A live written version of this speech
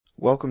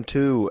Welcome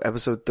to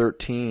episode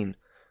 13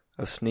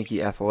 of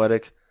Sneaky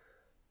Athletic.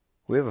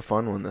 We have a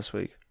fun one this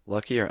week.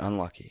 Lucky or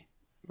unlucky?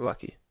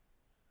 Lucky.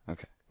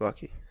 Okay.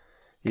 Lucky.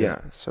 Good.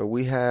 Yeah, so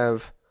we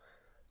have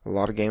a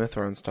lot of Game of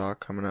Thrones talk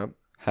coming up.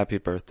 Happy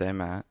birthday,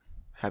 Matt.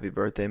 Happy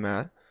birthday,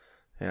 Matt.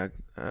 Yeah,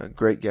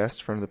 great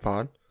guest, friend of the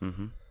pod.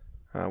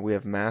 Mm-hmm. We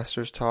have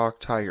Masters talk,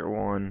 Tiger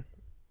 1.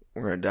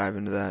 We're going to dive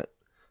into that.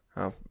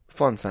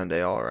 Fun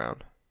Sunday all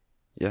around.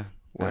 Yeah,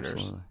 Winners.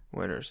 absolutely.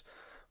 Winners.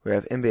 We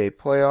have NBA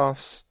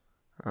playoffs.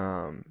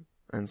 And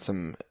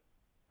some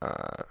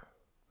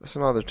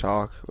other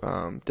talk,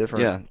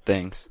 different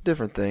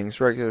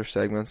things, regular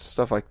segments,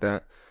 stuff like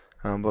that.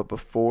 But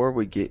before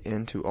we get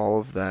into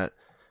all of that,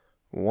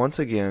 once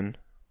again,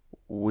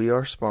 we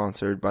are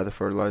sponsored by the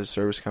Fertilizer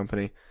Service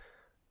Company.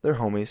 They're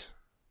homies.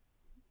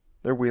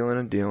 They're wheeling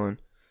and dealing,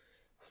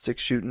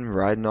 6-shooting,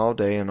 riding all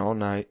day and all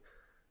night.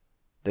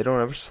 They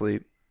don't ever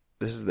sleep.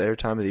 This is their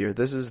time of the year.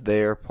 This is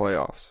their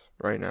playoffs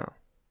right now.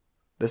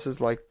 This is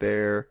like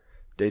their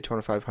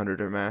Daytona 500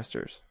 or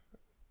Masters.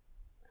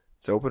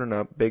 It's opening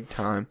up big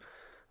time.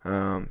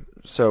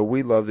 So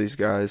we love these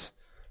guys.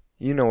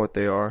 You know what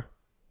they are.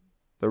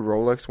 The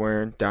Rolex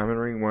wearing,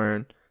 diamond ring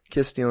wearing,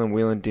 kiss stealing,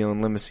 wheeling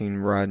dealing, limousine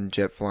riding,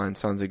 jet flying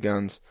sons of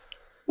guns.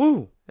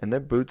 Woo! And their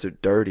boots are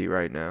dirty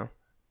right now.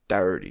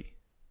 Dirty.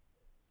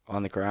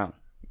 On the ground.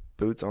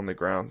 Boots on the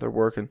ground. They're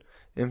working.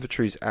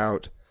 Infantry's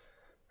out.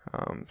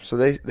 So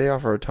they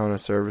offer a ton of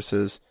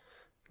services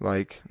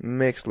like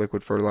mixed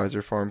liquid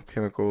fertilizer, farm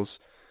chemicals,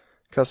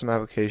 custom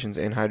applications,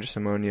 anhydrous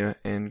ammonia,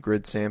 and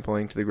grid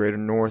sampling to the greater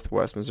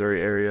Northwest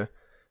Missouri area,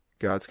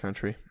 God's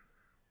country.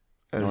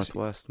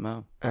 Northwest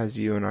Mo. As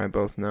you and I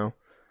both know.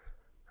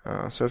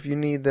 So if you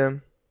need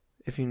them,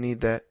 if you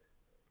need that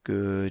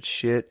good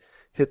shit,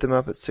 hit them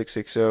up at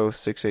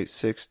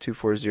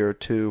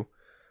 660-686-2402.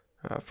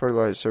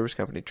 Fertilizer Service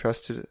Company,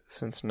 trusted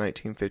since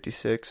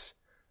 1956.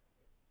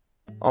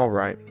 All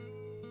right,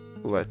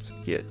 let's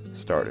get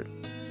started.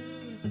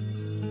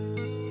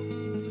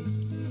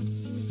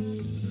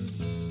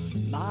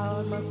 My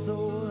heart, my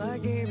soul, I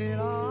gave it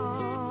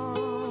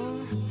all,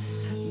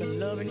 but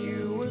loving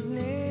you was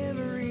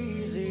never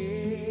easy.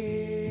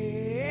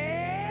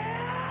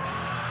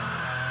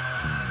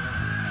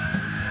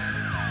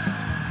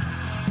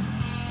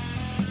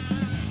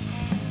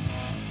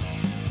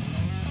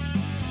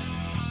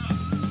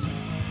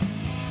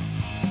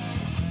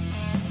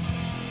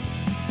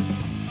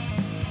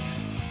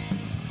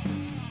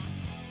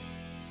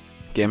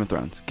 Game of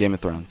Thrones. Game of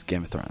Thrones.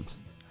 Game of Thrones.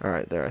 All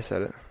right, there, I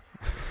said it.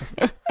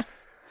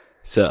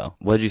 So,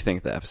 what did you think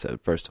of the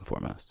episode, first and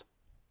foremost?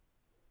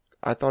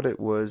 I thought it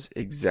was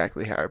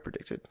exactly how I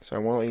predicted. So I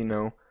want to let you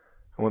know,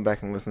 I went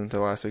back and listened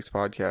to last week's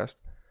podcast.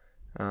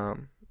 I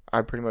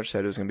pretty much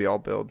said it was going to be all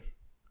build.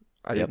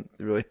 I didn't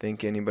really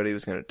think anybody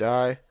was going to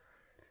die.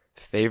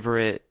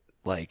 Favorite,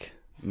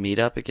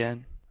 meetup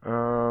again?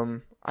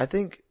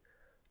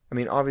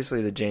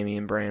 Obviously the Jaime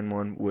and Bran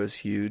one was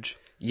huge.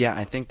 Yeah,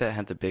 I think that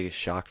had the biggest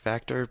shock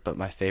factor, but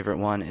my favorite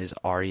one is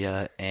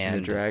Arya and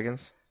the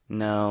dragons?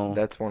 No.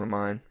 That's one of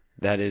mine.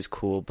 That is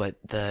cool, but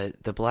the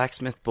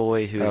blacksmith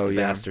boy who is the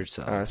bastard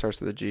son.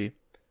 Starts with a G.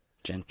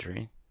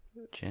 Gentry?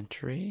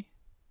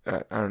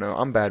 I don't know.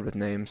 I'm bad with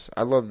names.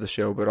 I love the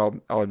show, but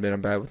I'll admit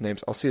I'm bad with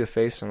names. I'll see the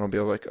face and I'll be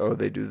like, oh,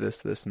 they do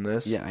this, this, and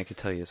this. Yeah, I could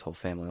tell you his whole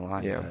family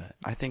line, but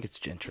I think it's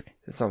Gentry.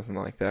 It's something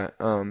like that.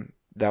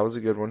 That was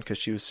a good one because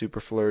she was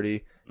super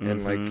flirty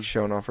and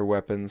showing off her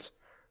weapons.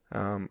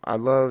 I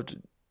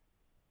loved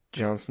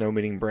Jon Snow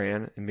meeting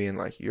Bran and being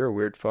like, you're a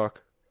weird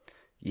fuck.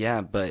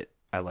 Yeah, but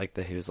I like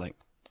that he was like,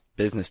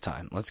 business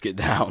time, let's get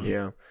down.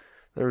 Yeah.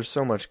 There was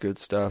so much good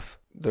stuff.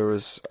 We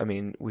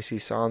see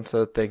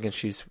Sansa thinking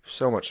she's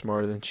so much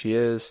smarter than she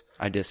is.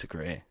 I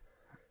disagree.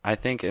 I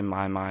think in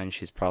my mind,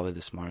 she's probably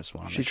the smartest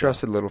one. She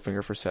trusted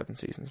Littlefinger for 7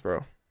 seasons,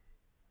 bro.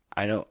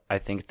 I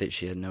think that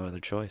she had no other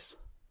choice.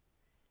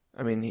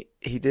 I mean,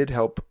 he did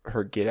help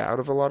her get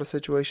out of a lot of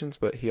situations,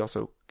 but he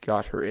also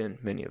got her in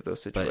many of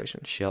those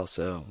situations. But she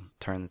also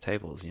turned the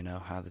tables,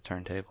 how the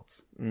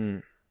turntables. Yeah.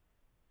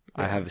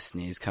 I have a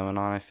sneeze coming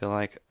on, I feel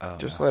like. Oh,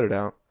 just let it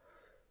out.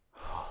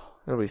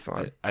 It'll be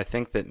fine. I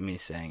think that me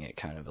saying it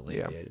kind of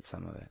alleviated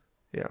some of it.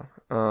 Yeah.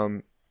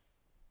 I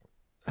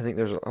think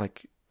there's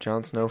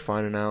Jon Snow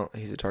finding out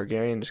he's a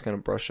Targaryen, just kind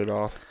of brush it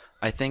off.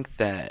 I think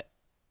that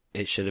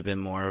it should have been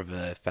more of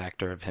a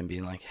factor of him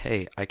being like,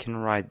 hey, I can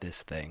ride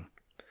this thing.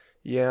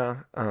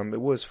 Yeah,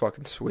 it was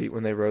fucking sweet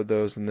when they rode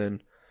those and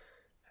then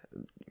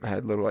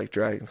had little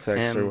dragon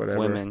sex or whatever.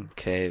 Women,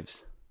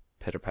 caves,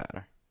 pitter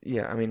patter.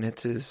 Yeah,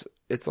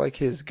 it's like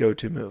his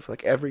go-to move.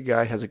 Like every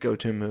guy has a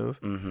go-to move.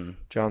 Mm-hmm.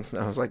 Jon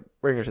Snow was like,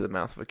 bring her to the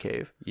mouth of a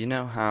cave. You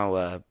know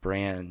how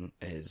Bran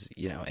is,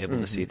 able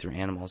to see through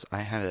animals.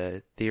 I had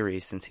a theory,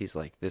 since he's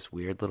like this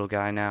weird little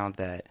guy now,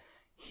 that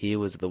he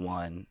was the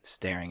one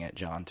staring at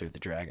Jon through the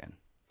dragon.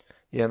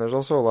 Yeah, and there's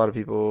also a lot of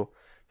people,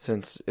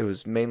 since it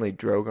was mainly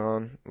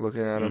Drogon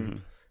looking at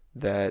him,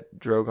 that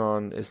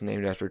Drogon is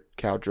named after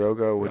Khal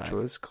Drogo, which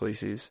was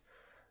Khaleesi's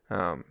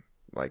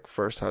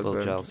first husband. A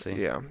little jealousy.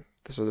 Yeah.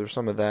 So there's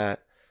some of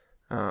that.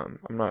 I'm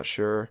not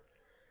sure.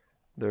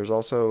 There's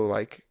also,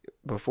 like,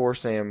 before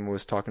Sam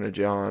was talking to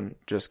John,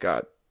 just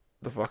got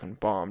the fucking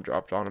bomb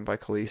dropped on him by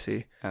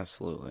Khaleesi.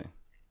 Absolutely.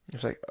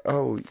 It's like,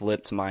 oh,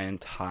 Flipped my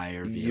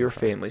entire view. your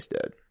family's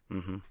dead.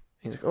 Mm-hmm.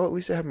 He's like, oh, at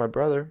least I have my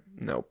brother.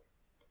 Nope.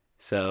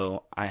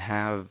 So I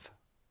have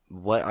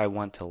what I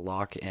want to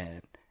lock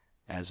in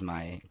as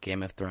my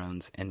Game of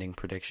Thrones ending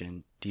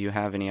prediction. Do you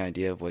have any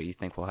idea of what you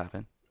think will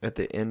happen? At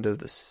the end of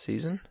the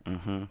season?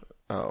 Mm-hmm.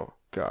 Oh,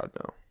 God,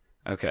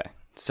 no. Okay,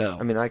 so...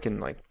 I mean, I can,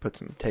 like, put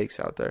some takes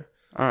out there.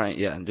 All right,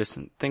 yeah, just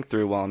think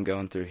through while I'm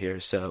going through here.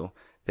 So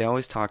they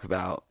always talk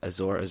about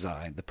Azor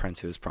Ahai, the prince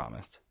who was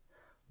promised.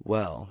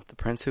 Well, the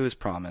prince who was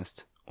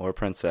promised, or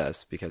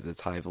princess, because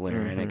it's High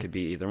Valyrian, it could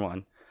be either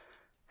one,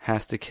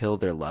 has to kill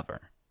their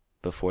lover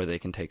before they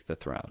can take the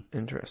throne.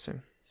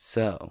 Interesting.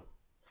 So,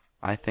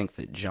 I think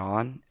that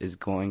Jon is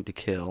going to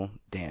kill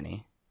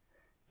Dany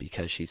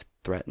because she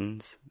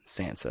threatens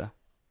Sansa.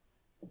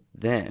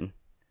 Then,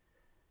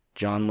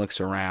 Jon looks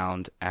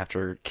around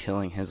after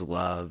killing his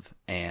love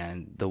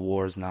and the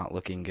war's not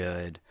looking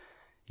good.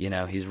 You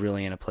know, he's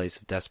really in a place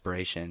of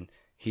desperation.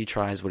 He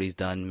tries what he's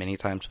done many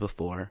times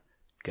before,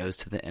 goes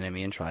to the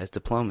enemy and tries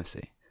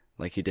diplomacy,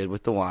 like he did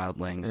with the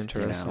wildlings.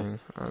 Interesting.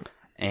 You know?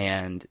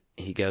 And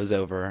he goes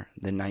over.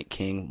 The Night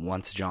King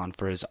wants Jon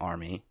for his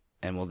army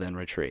and will then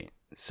retreat.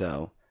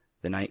 So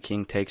the Night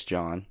King takes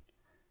Jon.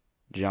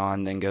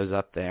 Jon then goes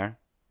up there.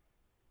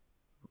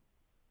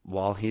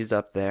 While he's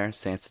up there,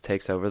 Sansa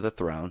takes over the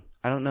throne.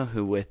 I don't know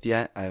who with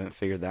yet. I haven't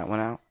figured that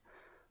one out.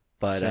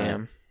 But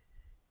Sam.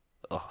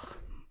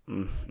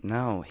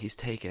 No, he's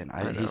taken.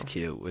 He's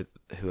cute with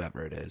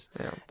whoever it is.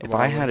 Yeah. If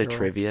I had a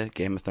trivia,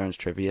 Game of Thrones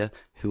trivia,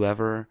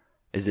 whoever,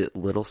 is it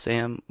Little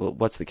Sam? Well,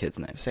 what's the kid's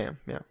name? Sam,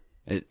 yeah.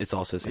 It's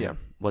also Sam. Yeah.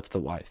 What's the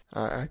wife?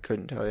 I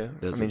couldn't tell you.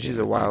 Those I mean, would be she's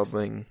a the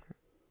wildling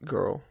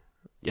girl.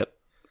 Yep.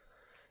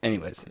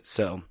 Anyways,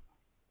 so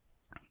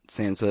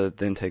Sansa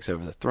then takes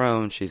over the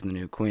throne. She's the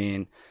new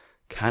queen.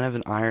 Kind of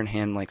an iron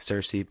hand like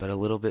Cersei, but a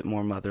little bit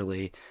more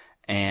motherly.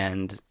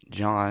 And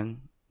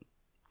Jon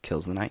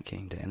kills the Night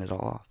King to end it all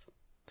off.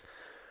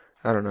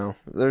 I don't know.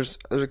 There's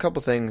a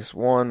couple things.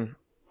 One,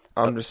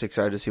 I'm just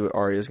excited to see what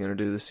Arya's going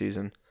to do this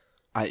season.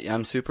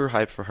 I'm super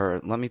hyped for her.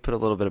 Let me put a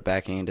little bit of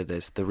backing into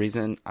this. The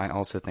reason I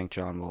also think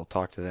Jon will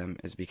talk to them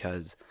is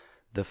because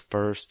the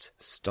first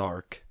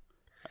Stark,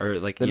 or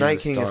like the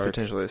Night King is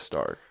potentially a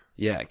Stark.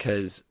 Yeah,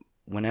 because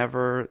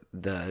whenever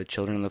the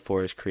Children of the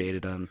Forest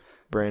created him,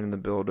 Brandon the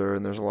Builder,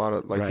 and there's a lot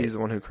of, like, right. He's the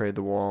one who created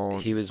the wall.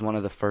 He was one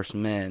of the first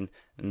men,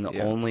 and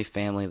the only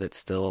family that's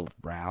still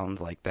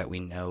around, like, that we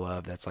know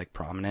of that's, like,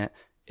 prominent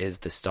is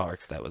the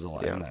Starks that was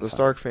alive in that the time.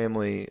 Stark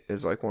family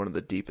is, like, one of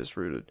the deepest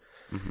rooted.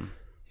 Mm-hmm.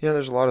 Yeah,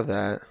 there's a lot of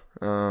that.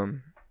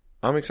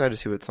 I'm excited to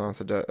see what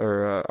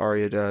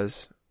Arya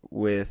does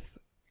with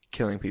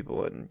killing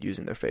people and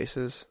using their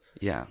faces.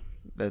 Yeah.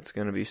 That's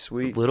going to be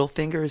sweet.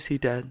 Littlefinger, is he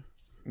dead?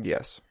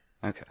 Yes.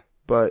 Okay.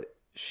 But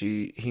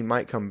he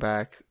might come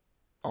back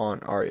on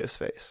Arya's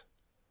face.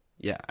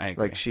 Yeah, I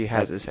agree. Like, she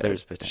has his head.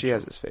 There's potential. She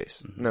has his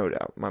face. Mm-hmm. No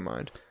doubt in my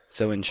mind.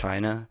 So in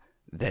China,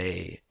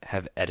 they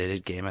have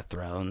edited Game of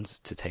Thrones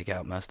to take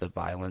out most of the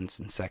violence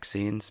and sex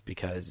scenes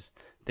because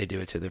they do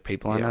it to their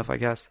people enough, I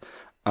guess.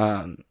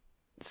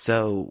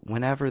 So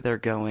whenever they're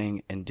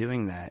going and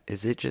doing that,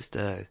 is it just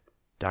a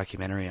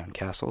documentary on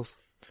castles?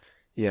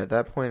 Yeah, at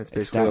that point, it's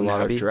basically a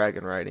lot of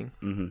dragon riding.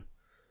 Mm-hmm.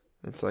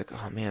 It's like,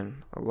 oh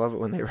man, I love it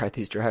when they ride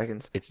these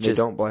dragons. It's just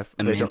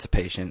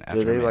emancipation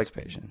after they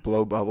emancipation. Like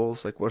blow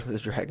bubbles? Like, what do the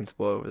dragons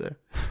blow over there?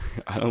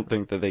 I don't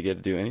think that they get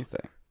to do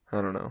anything.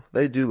 I don't know.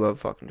 They do love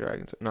fucking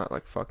dragons. Not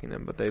like fucking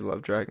them, but they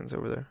love dragons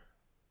over there.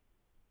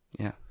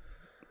 Yeah.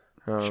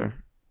 Sure.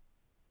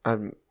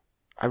 I'm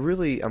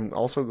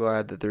also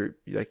glad that they're,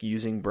 like,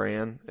 using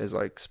Bran as,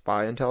 like,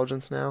 spy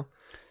intelligence now,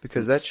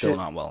 because that's still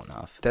not well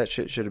enough. That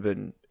shit should have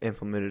been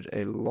implemented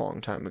a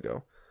long time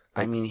ago.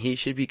 I mean, he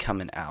should be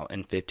coming out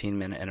in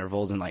 15-minute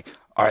intervals and like,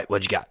 all right,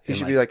 what you got? He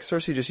should be like,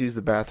 Cersei just used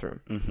the bathroom.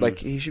 Mm-hmm. Like,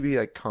 he should be,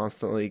 like,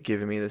 constantly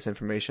giving me this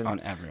information. On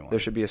everyone. There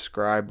should be a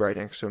scribe right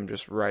next to him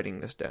just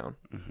writing this down.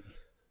 Mm-hmm.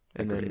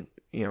 And Agreed.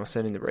 then,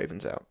 sending the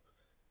ravens out.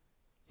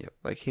 Yep.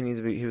 Like, he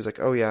was like,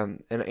 oh yeah,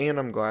 and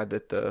I'm glad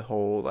that the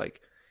whole,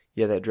 like,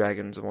 yeah, that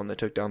dragon's the one that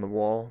took down the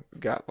wall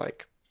got,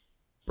 like,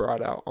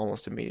 brought out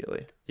almost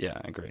immediately. Yeah,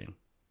 agreed.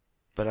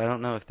 But I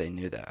don't know if they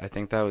knew that. I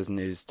think that was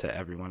news to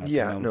everyone at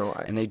the moment.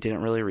 And they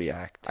didn't really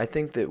react. I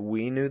think that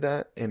we knew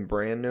that, and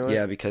Bran knew it.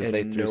 Yeah, because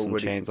they threw some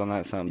chains on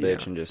that son of a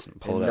bitch and just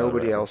pulled it out.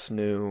 Nobody else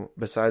knew,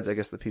 besides, I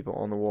guess, the people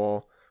on the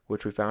wall,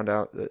 which we found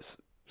out that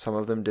some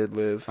of them did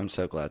live. I'm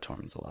so glad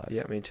Tormund's alive.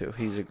 Yeah, me too.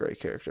 He's a great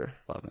character.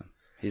 Love him.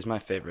 He's my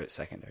favorite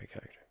secondary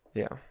character.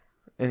 Yeah.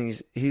 And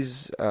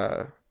he's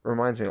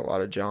reminds me a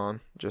lot of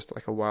Jon, just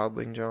like a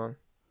wildling Jon.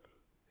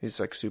 He's,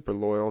 like, super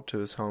loyal to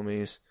his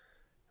homies.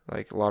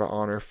 Like, a lot of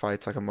honor,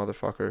 fights like a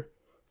motherfucker.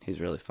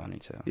 He's really funny,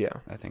 too. Yeah.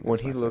 I think when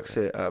he looks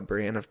at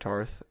Brienne of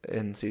Tarth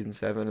in season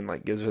 7 and,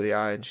 like, gives her the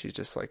eye and she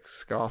just, like,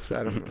 scoffs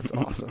at him, it's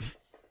awesome.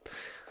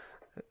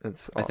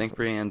 It's awesome. I think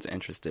Brienne's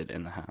interested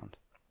in the Hound.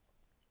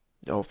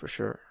 Oh, for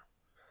sure.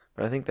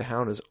 But I think the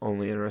Hound is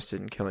only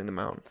interested in killing the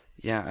Mountain.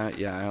 Yeah,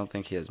 I don't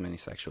think he has many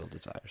sexual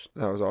desires.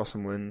 That was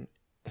awesome when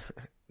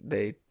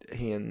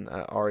he and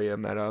Arya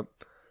met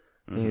up.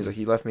 And he was like,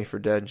 "You left me for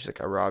dead." And she's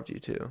like, "I robbed you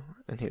too."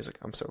 And he was like,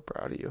 "I'm so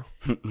proud of you.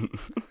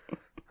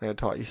 I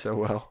taught you so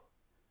well."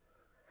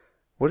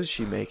 What is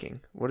she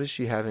making? What is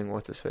she having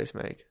What's-His-Face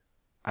make?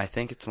 I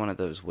think it's one of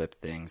those whip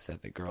things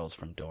that the girls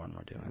from Dorne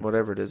were doing.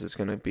 Whatever it is, it's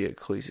going to be at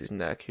Khaleesi's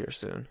neck here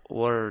soon.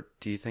 Or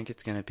do you think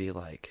it's going to be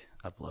like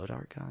a blow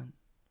dart gun?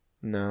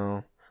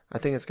 No. I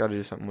think it's got to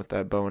do something with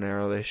that bow and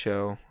arrow they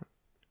show.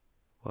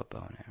 What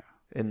bow and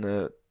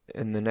arrow?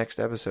 In the next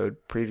episode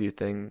preview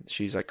thing,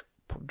 she's like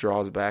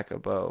draws back a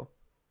bow.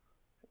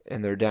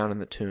 And they're down in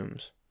the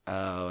tombs.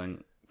 Oh,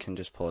 and can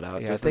just pull it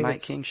out. Yeah, Does the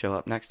Night King show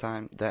up next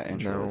time? That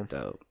intro was No.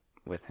 dope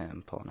with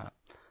him pulling up.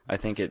 I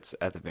think it's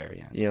at the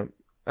very end. Yeah,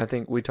 I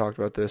think we talked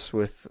about this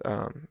with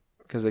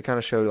because they kind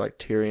of showed like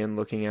Tyrion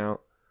looking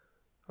out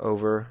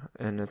over,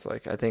 and it's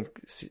like I think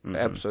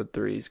episode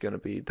 3 is going to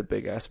be the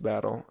big ass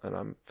battle,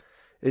 and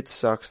it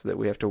sucks that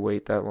we have to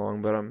wait that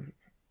long,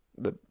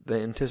 but the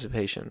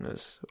anticipation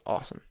is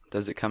awesome.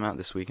 Does it come out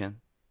this weekend?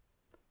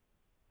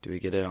 Do we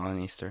get it on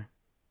Easter?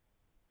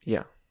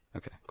 Yeah.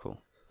 Okay, cool.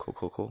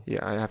 Cool. Yeah,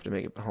 I have to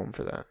make it home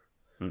for that.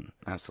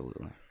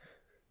 Absolutely.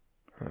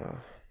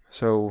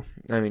 So,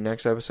 I mean,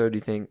 next episode, do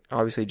you think,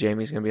 obviously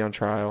Jaime's going to be on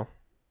trial.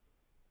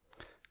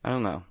 I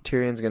don't know.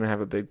 Tyrion's going to have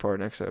a big part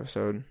next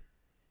episode.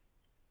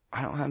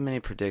 I don't have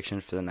many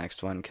predictions for the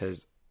next one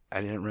because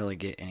I didn't really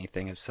get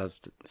anything of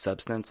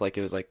substance. Like,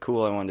 it was like,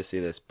 cool, I wanted to see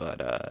this,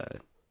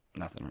 but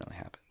nothing really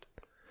happened.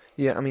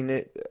 Yeah, I mean,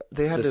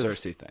 they had the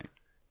Cersei thing.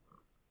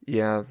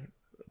 Yeah.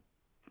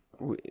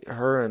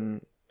 Her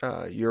and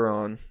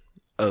Euron.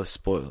 Oh,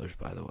 spoilers,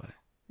 by the way.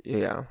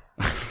 Yeah.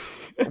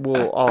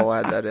 I'll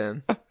add that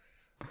in.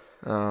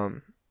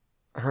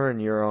 Her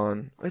and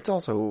Euron.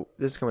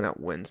 This is coming out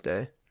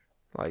Wednesday.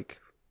 Like,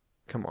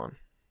 come on.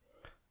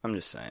 I'm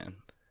just saying.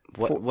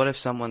 What if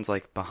someone's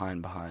like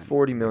behind?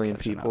 40 million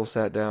people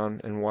sat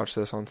down and watched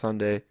this on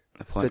Sunday.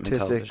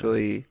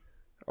 Statistically,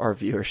 our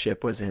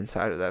viewership was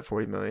inside of that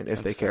 40 million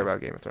if they care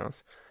about Game of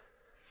Thrones.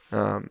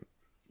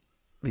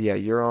 But yeah,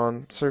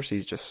 Euron,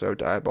 Cersei's just so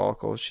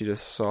diabolical. She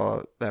just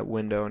saw that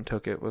window and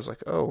took it. Was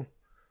like, oh,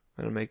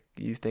 I'm gonna make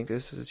you think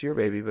this is your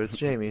baby, but it's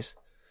Jaime's.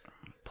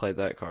 Played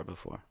that card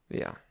before.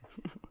 Yeah.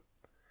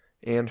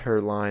 And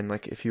her line,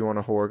 like, if you want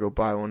a whore, go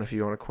buy one. If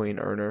you want a queen,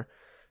 earn her.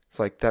 It's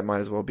like, that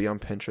might as well be on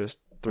Pinterest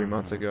 3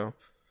 months ago.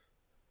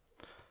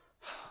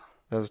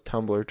 That was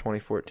Tumblr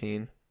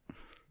 2014.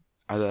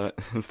 Is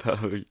that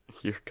who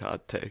your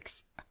god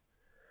takes?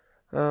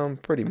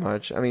 Pretty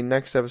much. I mean,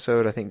 next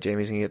episode, I think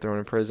Jaime's gonna get thrown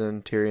in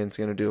prison. Tyrion's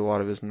gonna do a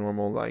lot of his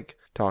normal, like,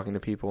 talking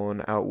to people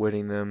and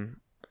outwitting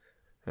them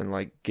and,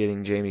 like,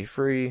 getting Jaime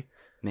free.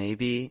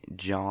 Maybe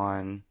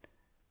Jon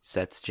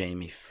sets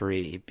Jaime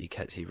free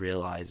because he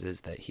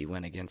realizes that he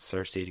went against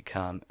Cersei to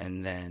come,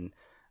 and then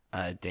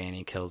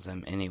Dany kills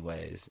him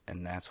anyways,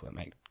 and that's what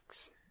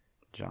makes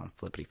Jon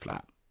flippity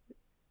flap.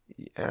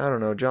 I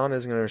don't know. Jon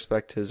is going to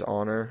respect his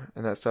honor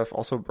and that stuff.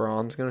 Also,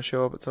 Bronn's going to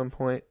show up at some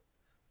point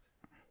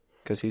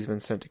because he's been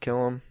sent to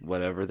kill him.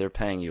 Whatever they're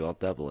paying you, I'll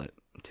double it.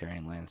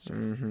 Tyrion Lannister.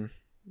 Mm-hmm.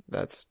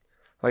 That's,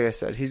 like I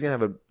said, he's going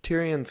to have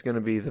Tyrion's going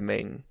to be the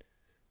main.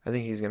 I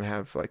think he's going to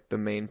have, like, the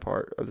main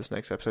part of this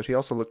next episode. He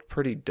also looked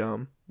pretty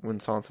dumb when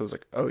Sansa was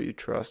like, oh, you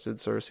trusted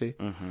Cersei?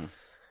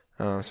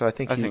 Mm-hmm. So I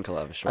think he'll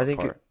have a short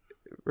part.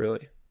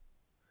 Really?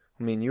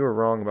 I mean, you were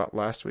wrong about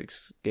last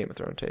week's Game of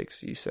Thrones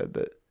takes. You said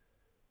that,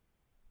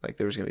 like,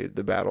 there was going to be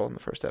the battle in the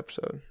first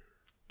episode.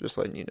 Just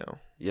letting you know.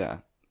 Yeah,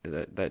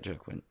 that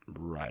joke went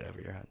right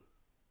over your head.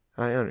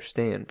 I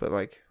understand, but,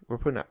 like, we're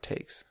putting out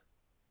takes.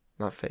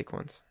 Not fake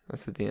ones.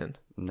 That's at the end.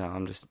 No,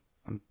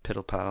 I'm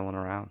piddle-paddling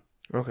around.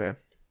 Okay.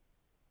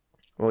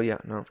 Well, yeah,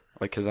 no.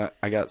 Like, because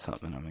I got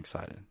something. I'm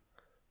excited.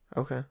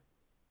 Okay.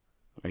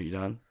 Are you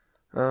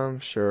done?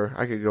 Sure.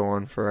 I could go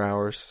on for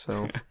hours,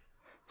 so.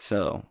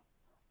 So,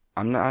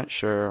 I'm not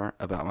sure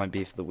about my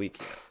beef of the week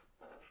yet.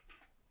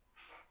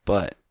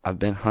 But I've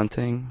been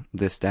hunting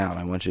this down.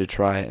 I want you to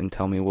try it and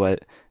tell me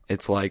what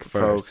it's like first.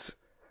 Folks,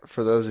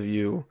 for those of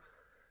you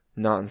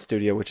not in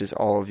studio, which is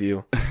all of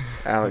you,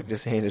 Alec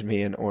just handed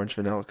me an orange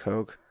vanilla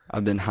Coke.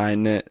 I've been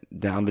hiding it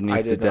down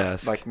beneath the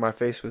desk. Like, my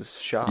face was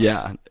shocked.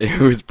 Yeah, it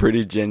was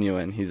pretty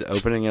genuine. He's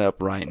opening it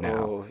up right now.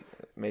 Oh,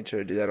 made sure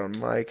to do that on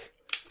mic.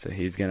 So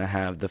he's going to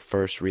have the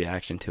first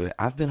reaction to it.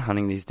 I've been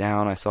hunting these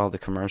down. I saw the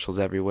commercials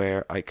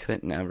everywhere. I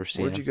couldn't ever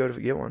see Where'd you go to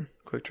get one?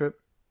 Quick Trip?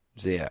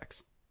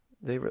 ZX.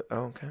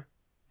 Okay.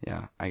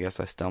 Yeah, I guess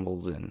I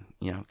stumbled and,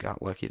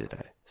 got lucky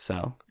today.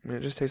 So. I mean,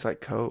 it just tastes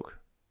like Coke.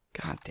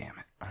 God damn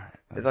it. All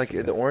right.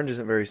 The orange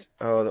isn't very...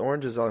 Oh, the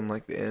orange is on,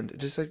 like, the end. It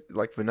just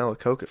like vanilla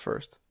Coke at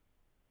first.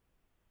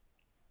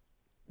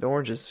 The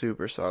orange is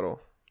super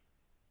subtle.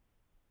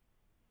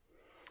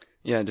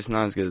 Yeah, just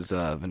not as good as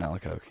vanilla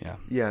Coke, yeah.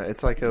 Yeah,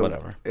 it's like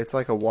whatever. It's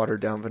like a watered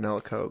down vanilla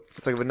Coke.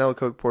 It's like a vanilla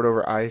Coke poured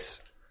over ice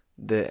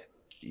that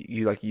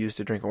you, like, used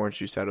to drink orange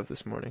juice out of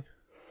this morning.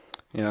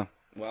 Yeah.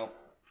 Well,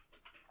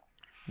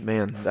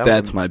 Man,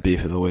 that's my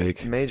beef of the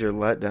week. Major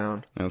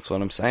letdown. That's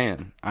what I'm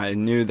saying. I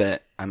knew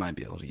that I might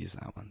be able to use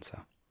that one. So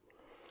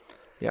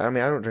yeah, I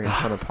mean, I don't drink a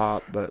ton of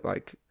pop, but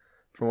like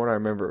from what I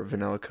remember,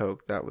 vanilla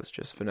Coke, that was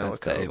just vanilla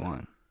Coke. That's the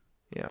A1.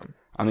 Yeah,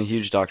 I'm a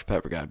huge Dr.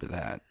 Pepper guy,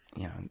 but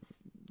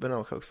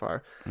vanilla Coke's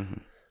fire.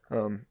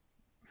 Mm-hmm.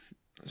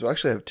 So I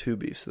actually have two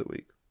beefs of the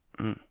week.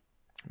 Mm.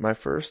 My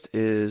first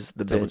is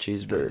the Double binge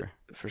cheeseburger.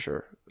 for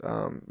sure.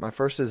 My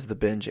first is the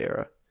binge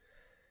era,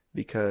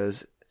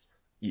 because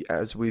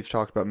as we've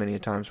talked about many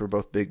times, we're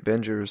both big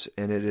bingers,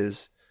 and it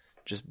is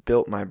just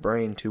built my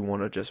brain to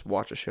want to just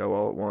watch a show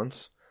all at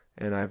once.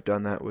 And I've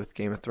done that with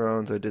Game of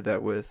Thrones. I did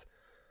that with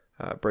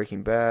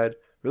Breaking Bad.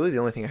 Really, the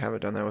only thing I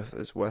haven't done that with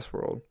is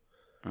Westworld,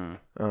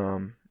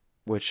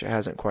 which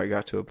hasn't quite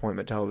got to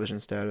appointment television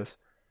status.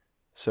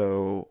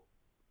 So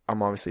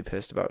I'm obviously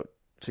pissed about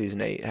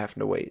season 8 having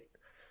to wait.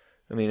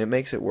 I mean, it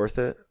makes it worth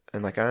it,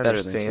 and like I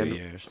understand. Better than 2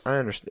 years. I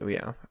understand.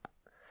 Yeah,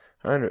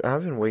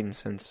 I've been waiting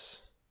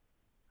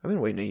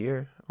a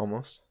year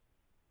almost.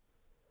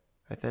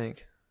 I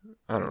think.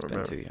 I don't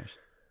remember. It's been 2 years.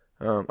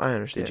 I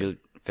understand. Did you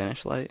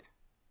finish late?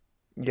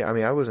 Yeah, I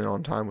mean, I wasn't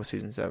on time with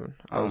season 7.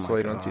 I was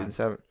late on season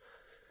 7.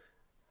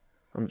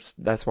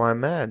 That's why I'm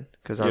mad,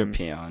 because You're a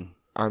peon.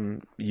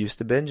 I'm used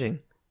to binging.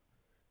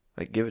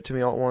 Like, give it to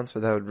me all at once,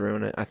 but that would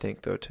ruin it, I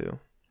think, though, too.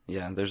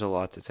 Yeah, there's a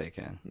lot to take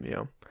in.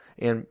 Yeah,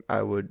 and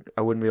I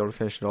wouldn't be able to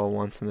finish it all at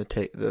once, and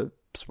the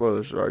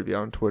spoilers would already be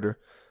on Twitter.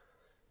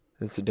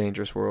 It's a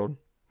dangerous world.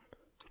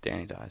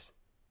 Danny dies.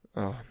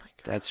 Oh my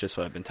god, that's just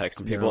what I've been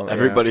texting people.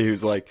 Everybody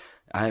who's like,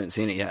 I haven't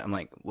seen it yet. I'm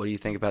like, what do you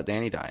think about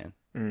Danny dying?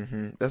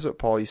 Mm-hmm. That's what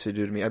Paul used to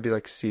do to me. I'd be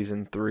like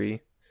season 3,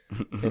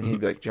 and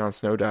he'd be like, Jon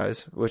Snow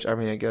dies, which I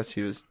mean, I guess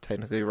he was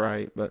technically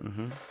right, but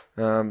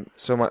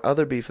so my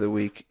other beef of the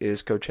week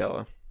is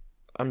Coachella.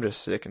 I'm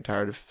just sick and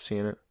tired of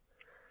seeing it.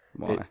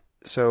 Why?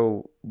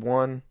 So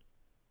one,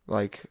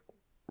 like,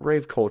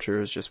 rave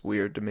culture is just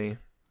weird to me.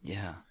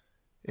 Yeah,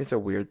 it's a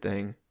weird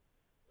thing.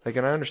 Like,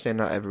 and I understand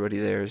not everybody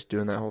there is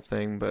doing that whole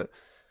thing, but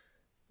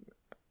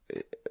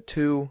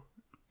two,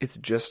 it's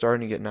just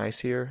starting to get nice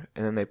here,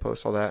 and then they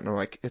post all that, and I'm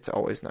like, it's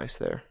always nice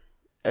there.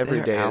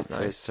 Every day is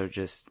nice. Are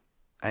just,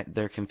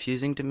 they're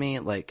confusing to me.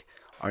 Like,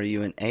 are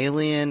you an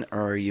alien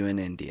or are you an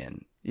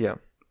Indian? Yeah.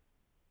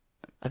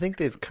 I think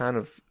they've kind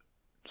of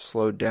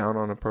slowed down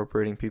on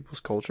appropriating people's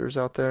cultures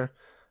out there.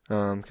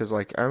 Because,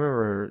 like, I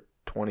remember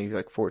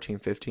 2014,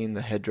 15,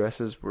 the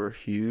headdresses were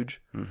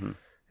huge. Mm-hmm.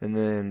 And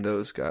then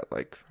those got,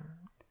 like,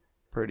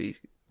 pretty...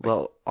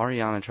 Well,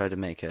 Ariana tried to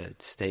make a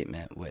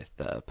statement with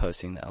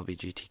posting the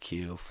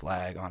LGBTQ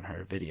flag on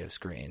her video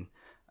screen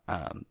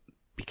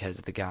because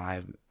the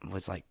guy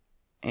was, like,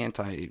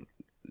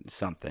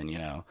 anti-something, you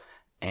know,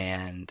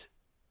 and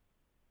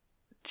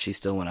she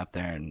still went up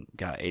there and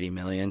got 80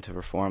 million to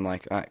perform.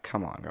 Like,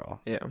 come on,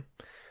 girl. Yeah.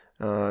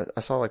 I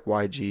saw, like,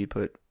 YG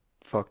put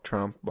fuck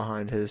Trump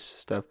behind his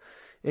stuff.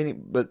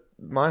 But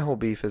my whole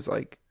beef is,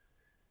 like,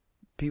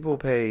 people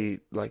pay,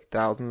 like,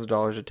 thousands of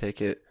dollars a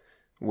ticket,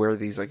 wear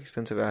these, like,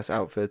 expensive ass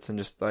outfits, and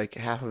just, like,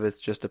 half of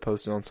it's just to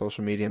post it on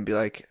social media and be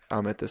like,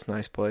 I'm at this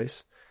nice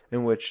place.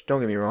 In which, don't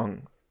get me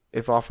wrong,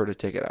 if offered a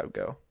ticket, I would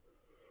go.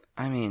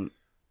 I mean,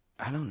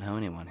 I don't know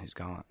anyone who's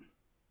gone.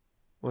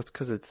 Well, it's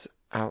because it's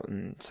out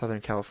in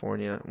Southern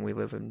California and we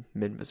live in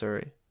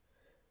mid-Missouri.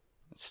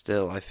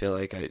 Still, I feel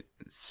like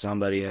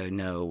somebody I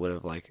know would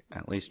have, like,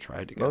 at least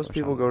tried to go. Most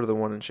people go to the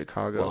one in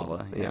Chicago.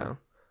 Lolla, yeah.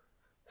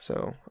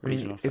 So, I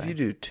mean, if you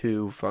do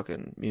 2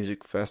 fucking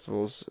music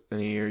festivals in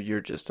a year, you're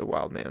just a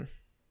wild man.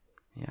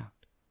 Yeah.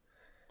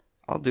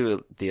 I'll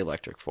do the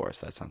Electric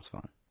Forest. That sounds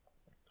fun.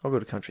 I'll go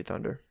to Country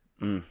Thunder.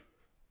 Mm.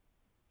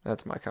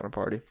 That's my kind of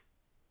party.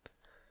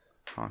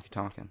 Honky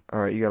tonkin'. All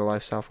right, you got a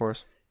lifestyle for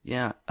us?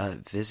 Yeah,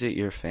 visit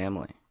your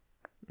family.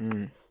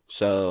 Mm.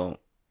 So,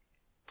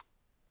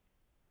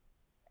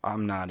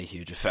 I'm not a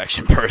huge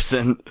affection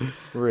person.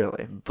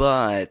 Really?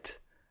 But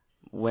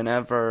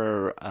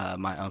whenever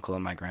my uncle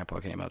and my grandpa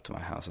came up to my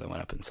house, I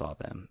went up and saw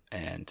them.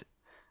 And,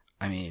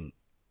 I mean,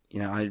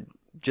 you know, I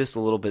just a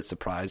little bit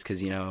surprised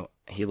because, you know,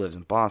 he lives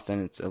in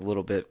Boston. It's a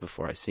little bit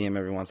before I see him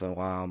every once in a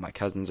while. My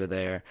cousins are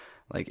there.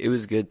 Like, it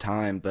was a good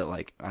time, but,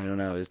 like, I don't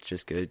know, it's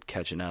just good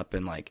catching up.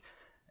 And, like,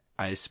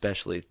 I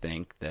especially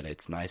think that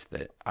it's nice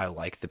that I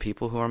like the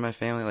people who are my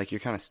family. Like, you're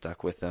kind of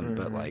stuck with them,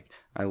 but, like,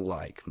 I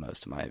like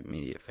most of my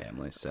immediate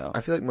family. So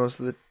I feel like most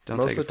of the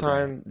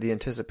time, the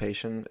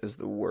anticipation is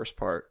the worst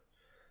part.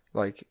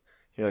 Like,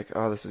 you're like,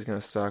 oh, this is going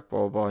to suck, blah,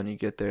 blah, blah, and you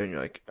get there and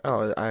you're like,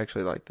 oh, I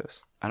actually like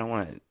this. I don't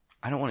want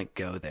to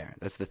go there.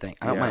 That's the thing.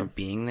 I don't mind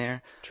being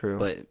there. True.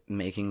 But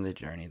making the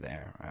journey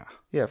there.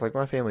 Yeah, if, like,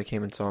 my family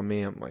came and saw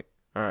me, I'm like,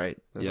 all right,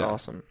 that's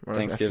awesome.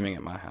 Thanksgiving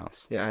at my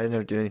house. Yeah, I didn't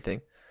ever do anything.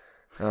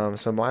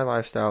 So my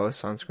lifestyle is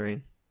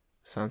sunscreen.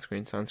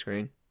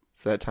 Sunscreen.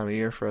 It's that time of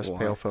year for us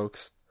pale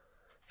folks.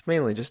 It's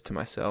mainly just to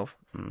myself.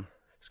 Mm.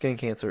 Skin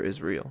cancer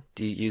is real.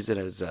 Do you use it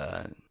as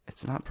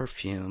it's not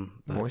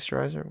perfume. But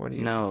moisturizer? What do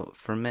you... No,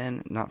 for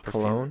men, not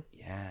perfume. Cologne?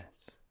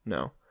 Yes.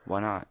 No.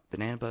 Why not?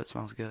 Banana butt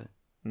smells good.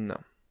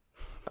 No.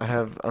 I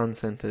have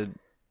unscented,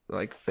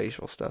 like,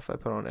 facial stuff I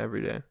put on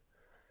every day.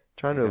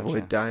 Trying to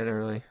avoid dying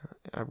early.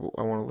 I want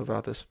to live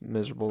out this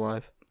miserable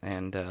life.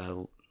 And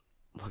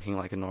looking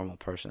like a normal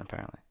person,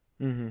 apparently.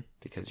 Mm-hmm.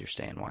 Because you're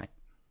staying white.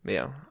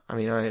 Yeah. I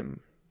mean, I am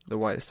the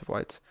whitest of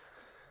whites.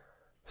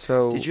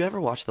 So... Did you ever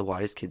watch The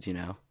Whitest Kids You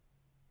Know?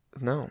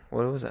 No.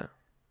 What was that?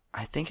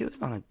 I think it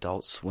was on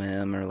Adult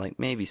Swim or like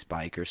maybe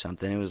Spike or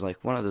something. It was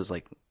like one of those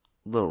like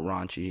little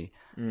raunchy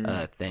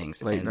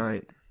things. Late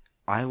night.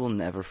 I will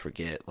never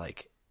forget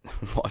like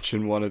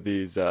watching one of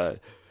these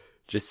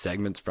just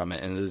segments from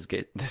it, and there was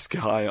this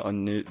guy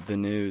on the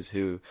news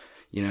who,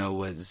 you know,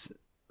 was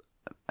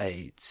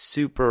a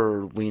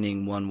super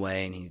leaning one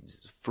way, and he's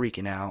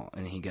freaking out,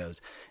 and he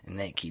goes, and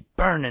they keep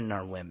burning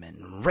our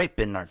women,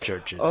 raping our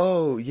churches.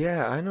 Oh,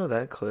 yeah, I know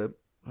that clip.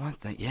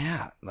 What the?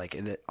 Yeah, like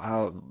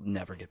I'll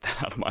never get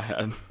that out of my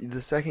head. The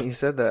second you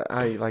said that,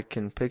 I like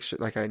can picture,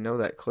 like I know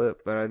that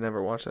clip, but I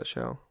never watched that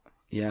show.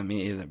 Yeah,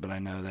 me either, but I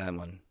know that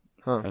one.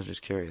 Huh. I was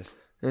just curious.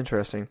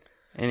 Interesting.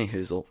 Any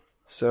hoozle.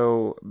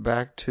 So,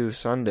 back to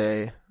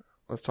Sunday.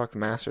 Let's talk the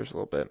Masters a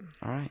little bit.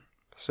 All right.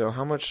 So,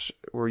 how much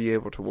were you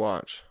able to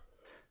watch?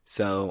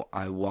 So,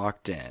 I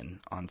walked in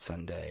on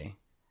Sunday,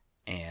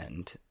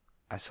 and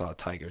I saw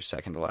Tiger's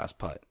second to last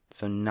putt.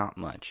 So, not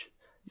much.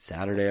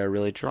 Saturday, I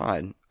really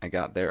tried. I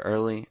got there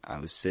early. I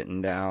was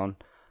sitting down,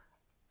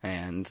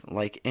 and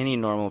like any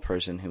normal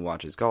person who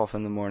watches golf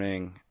in the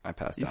morning, I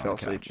passed out on the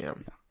couch. You fell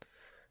asleep,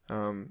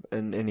 yeah.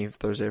 And any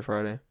Thursday,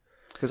 Friday?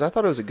 Because I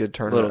thought it was a good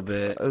tournament. A little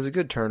bit. It was a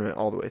good tournament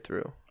all the way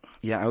through.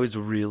 Yeah, I was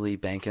really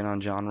banking on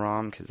Jon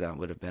Rahm because that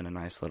would have been a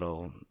nice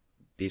little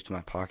beef to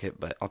my pocket.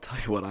 But I'll tell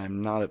you what,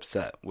 I'm not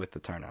upset with the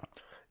turnout.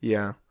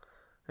 Yeah.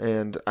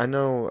 And I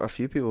know a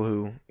few people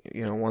who,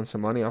 you know, won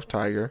some money off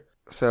Tiger.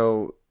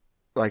 So,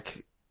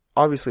 like,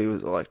 obviously it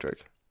was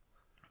electric.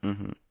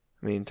 Mm-hmm.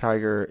 I mean,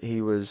 Tiger,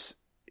 he was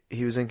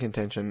in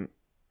contention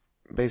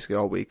basically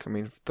all week. I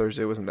mean,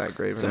 Thursday wasn't that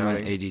great. So my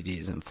ADD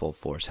is in full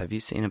force. Have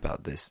you seen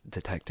about this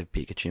Detective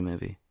Pikachu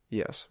movie?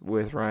 Yes,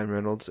 with Ryan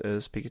Reynolds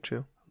as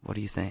Pikachu. What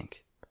do you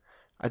think?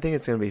 I think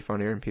it's going to be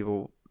funnier than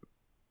people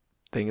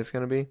think it's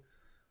going to be.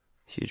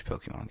 Huge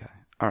Pokemon guy.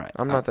 All right.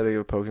 I'm not that big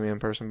of a Pokemon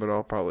person, but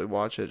I'll probably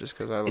watch it just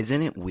because I...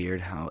 Isn't it weird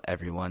how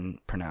everyone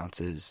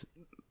pronounces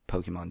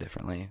Pokemon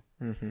differently?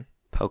 Mm-hmm.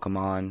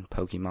 Pokemon,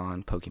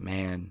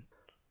 Pokemon.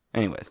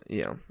 Anyways.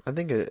 Yeah, I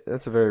think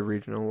that's a very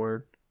regional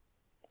word.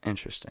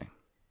 Interesting.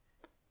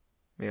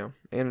 Yeah,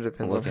 and it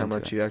depends on how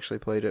much you actually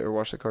played it or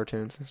watched the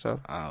cartoons and stuff.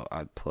 Oh,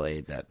 I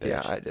played that bitch.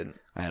 Yeah, I didn't.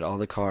 I had all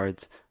the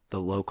cards.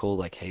 The local,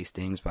 like,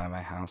 Hastings by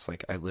my house,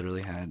 like, I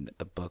literally had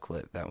a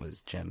booklet that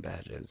was gym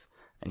badges.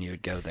 And you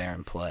would go there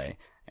and play.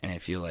 And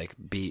if you, like,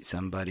 beat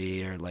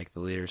somebody or, like,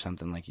 the leader or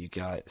something, like, you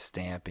got a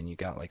stamp and you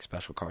got, like,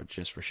 special cards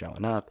just for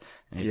showing up.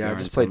 And yeah, I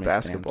just played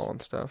basketball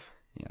and stuff.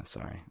 Yeah,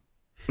 sorry.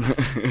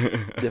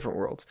 Different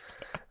worlds.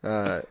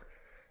 But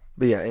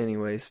yeah,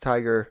 anyways,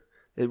 Tiger...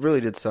 It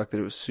really did suck that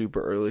it was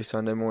super early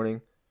Sunday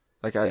morning.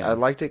 Like, I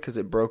liked it because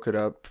it broke it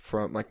up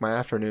from, like, my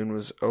afternoon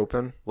was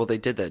open. Well, they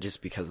did that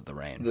just because of the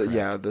rain.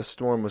 Yeah, the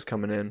storm was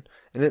coming in.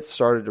 And it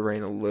started to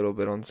rain a little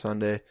bit on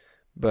Sunday.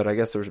 But I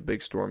guess there was a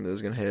big storm that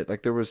was going to hit.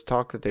 Like, there was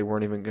talk that they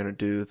weren't even going to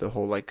do the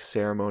whole, like,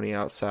 ceremony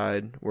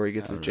outside where he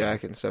gets his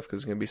jacket and stuff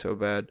because it's going to be so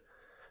bad.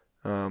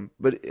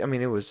 But, I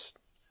mean, it was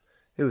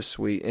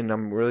sweet. And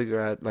I'm really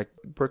glad, like,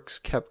 Brooks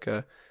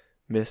Koepka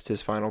missed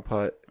his final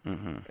putt.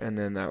 Mm-hmm. And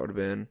then that would have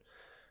been...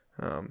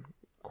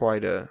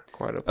 quite a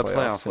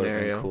playoff scenario. Would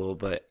have been cool,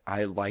 but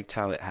I liked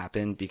how it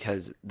happened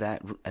because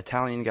that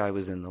Italian guy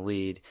was in the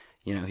lead.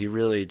 You know, he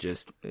really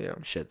just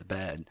shit the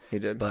bed. He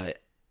did.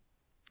 But,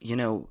 you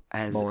know,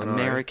 as Molinari.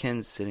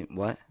 Americans sitting...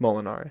 What?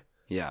 Molinari.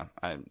 Yeah,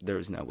 there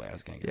was no way I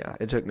was going to get that.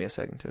 It took me a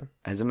second too.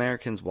 As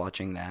Americans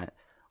watching that,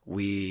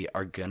 we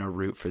are going to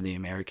root for the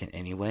American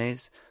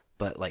anyways,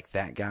 but like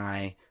that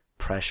guy...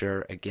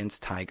 pressure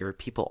against Tiger.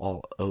 People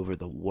all over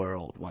the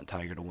world want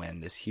Tiger to win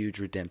this huge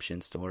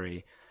redemption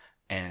story.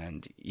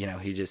 And, you know,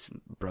 he just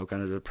broke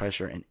under the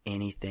pressure, and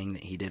anything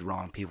that he did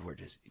wrong, people were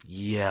just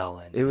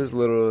yelling. It was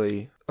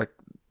literally like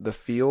the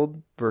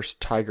field versus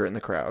Tiger in the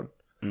crowd.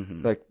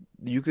 Mm-hmm. Like,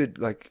 you could,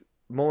 like,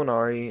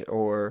 Molinari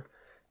or,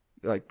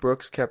 like,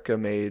 Brooks Koepka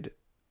made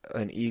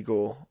an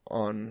eagle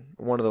on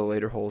one of the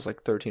later holes,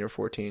 like 13 or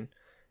 14.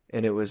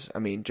 And it was, I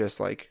mean, just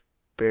like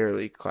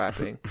barely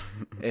clapping.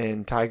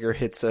 And Tiger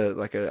hits an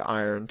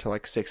iron to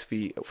like 6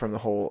 feet from the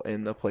hole,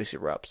 and the place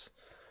erupts.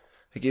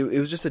 Like it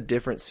was just a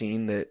different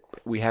scene that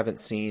we haven't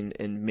seen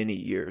in many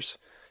years.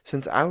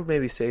 I would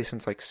maybe say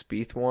since like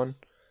Spieth won.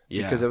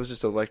 Yeah. Because it was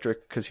just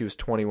electric because he was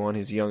 21.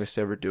 He's the youngest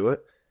to ever do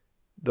it.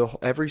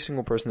 Every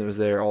single person that was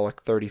there, all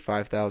like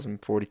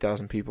 35,000,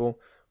 40,000 people,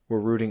 were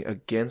rooting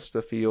against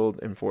the field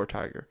and for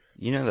Tiger.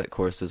 You know that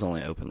course is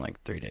only open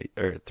like 3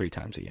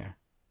 times a year.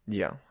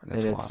 Yeah.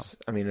 That's and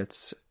wild.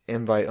 It's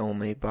invite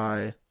only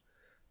by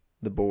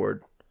the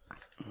board.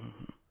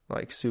 Mm-hmm.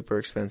 Like super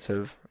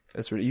expensive.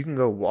 You can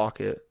go walk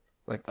it.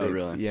 Like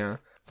really? Yeah.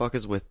 Fuck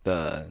is with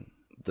the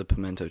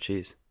pimento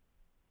cheese.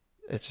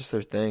 It's just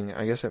their thing.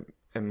 I guess it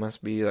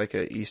must be like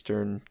a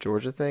Eastern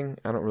Georgia thing.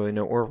 I don't really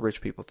know, or a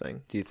rich people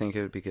thing. Do you think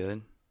it would be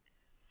good?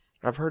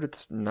 I've heard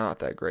it's not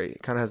that great.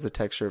 It kind of has the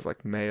texture of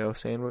like mayo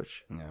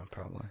sandwich. Yeah,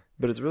 probably.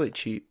 But it's really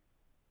cheap.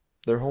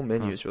 Their whole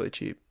menu is really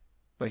cheap.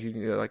 Like you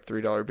can get like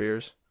 $3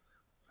 beers.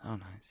 Oh,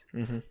 nice.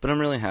 Mm-hmm. But I'm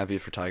really happy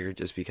for Tiger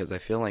just because I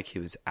feel like he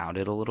was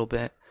outed a little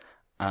bit.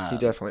 He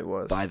definitely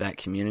was. By that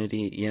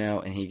community,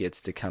 and he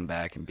gets to come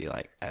back and be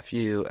like, F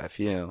you, F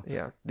you.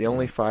 Yeah. The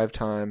only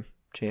 5-time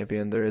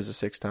champion. There is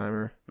a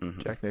 6-timer,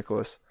 Jack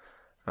Nicklaus.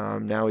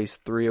 Now he's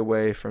 3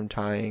 away from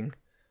tying.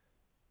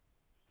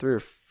 3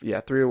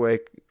 away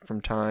from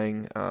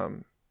tying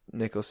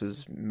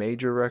Nicklaus's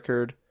major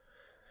record.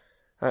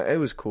 It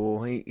was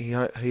cool. He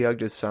hugged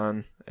his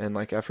son, and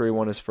like after he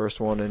won his first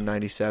one in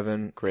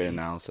 '97, great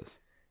analysis.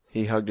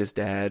 He hugged his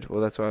dad.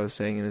 Well, that's what I was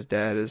saying. And his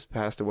dad has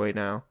passed away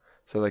now.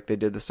 So like they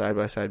did the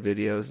side-by-side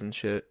videos and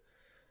shit.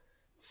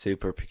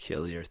 Super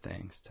peculiar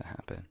things to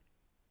happen.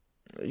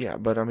 Yeah,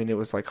 but I mean it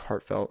was like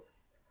heartfelt.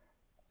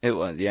 It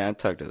was, yeah. It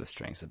tugged at the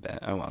strings a bit.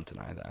 I won't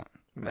deny that.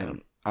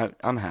 Man. And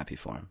I'm happy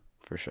for him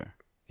for sure.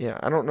 Yeah,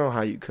 I don't know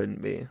how you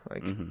couldn't be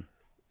like.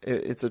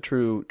 It's a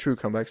true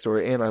comeback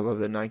story, and I love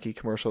the Nike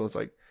commercial. It's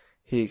like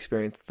he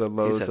experienced the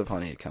lows He's had of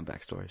plenty of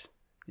comeback stories.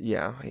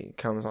 Yeah, he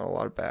comes on a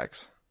lot of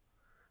backs.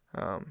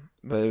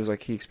 But it was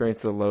like he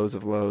experienced the lows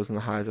of lows and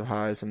the highs of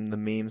highs, and the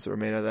memes that were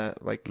made of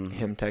that, like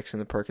him texting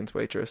the Perkins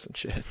waitress and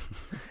shit.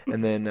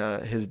 And then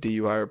his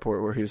DUI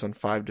report where he was on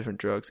 5 different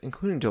drugs,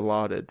 including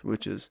Dilaudid,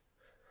 which is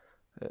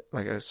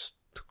like a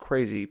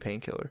crazy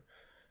painkiller.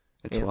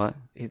 It's what?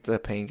 It's a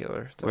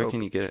painkiller. Where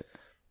can you get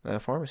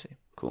it? Pharmacy.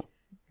 Cool.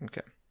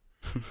 Okay.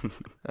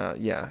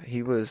 Yeah,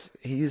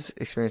 he's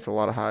experienced a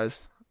lot of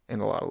highs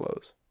and a lot of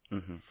lows.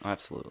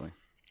 Absolutely.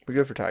 We're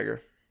good for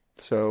Tiger.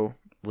 So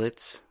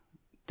let's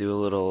do a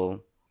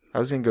little. I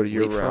was gonna go to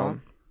your leapfrog?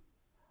 realm.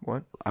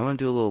 What? I want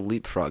to do a little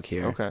leapfrog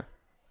here. Okay.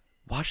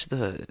 Watch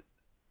the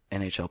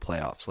NHL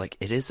playoffs. Like,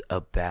 it is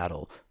a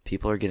battle.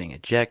 People are getting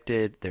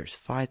ejected. There's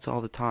fights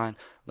all the time.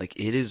 Like,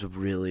 it is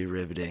really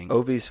riveting.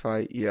 Ovi's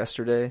fight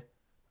yesterday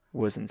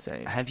was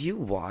insane. Have you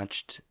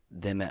watched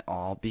them at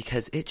all?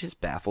 Because it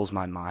just baffles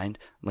my mind.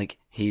 Like,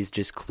 he's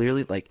just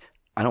clearly, like,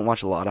 I don't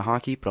watch a lot of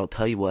hockey, but I'll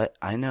tell you what,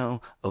 I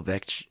know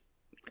Alex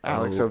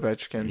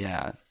Ovechkin.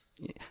 Yeah.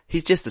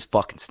 He's just this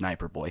fucking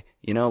sniper boy.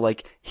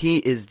 Like, he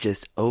is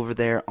just over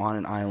there on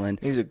an island.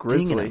 He's a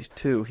grizzly,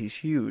 too. He's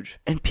huge.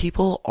 And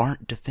people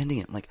aren't defending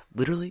him. Like,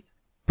 literally,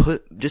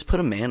 put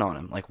a man on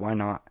him. Like, why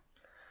not?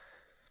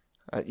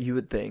 You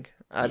would think.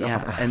 I don't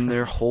know. And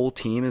their whole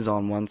team is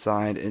on one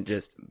side. It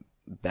just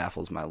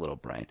baffles my little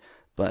brain.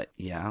 But,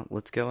 yeah,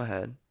 let's go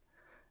ahead.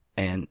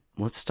 And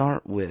let's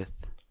start with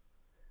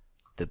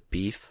the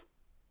beef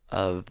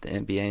of the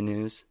NBA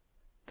news,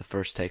 the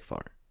first take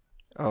fart.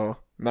 Oh,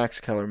 Max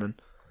Kellerman.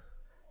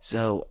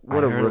 So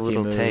what I a heard a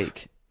little move.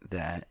 take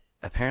that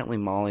apparently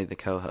Molly, the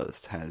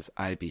co-host, has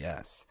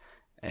IBS,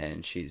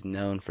 and she's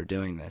known for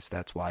doing this.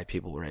 That's why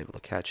people were able to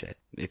catch it.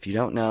 If you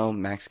don't know,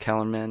 Max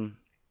Kellerman,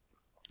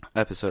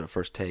 episode of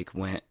First Take,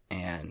 went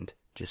and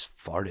just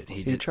farted.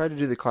 He tried to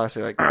do the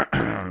classic, like,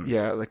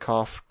 the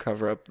cough,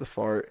 cover up the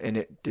fart, and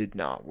it did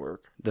not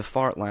work. The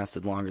fart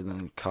lasted longer than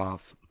the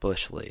cough.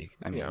 Bush League.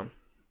 I mean,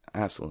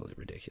 absolutely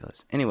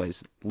ridiculous.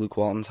 Anyways, Luke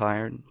Walton's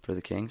hired for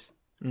the Kings.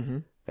 Mm-hmm.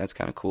 That's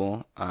kind of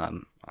cool. I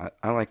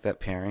like that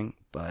pairing,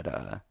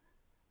 but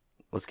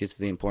let's get to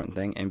the important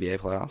thing, NBA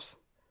playoffs.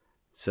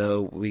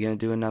 So, we going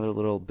to do another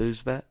little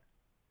booze bet?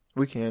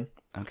 We can.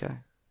 Okay.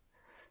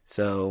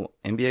 So,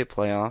 NBA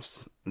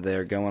playoffs,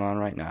 they're going on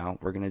right now.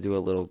 We're going to do a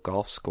little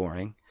golf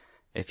scoring.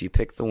 If you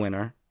pick the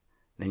winner,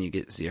 then you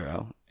get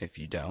 0. If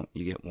you don't,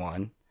 you get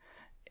 1.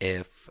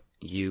 If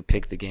you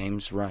pick the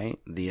games right,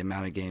 the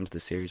amount of games the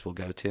series will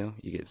go to,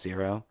 you get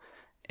 0.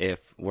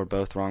 If we're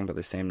both wrong by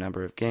the same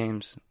number of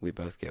games, we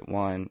both get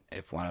 1.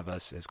 If one of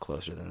us is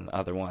closer than the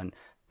other one,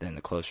 then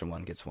the closer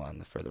one gets 1,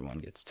 the further one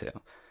gets 2.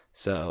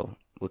 So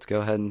let's go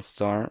ahead and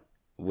start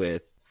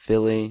with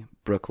Philly,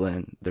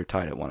 Brooklyn. They're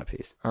tied at 1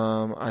 apiece.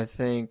 I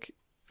think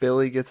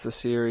Philly gets the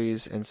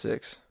series in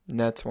 6.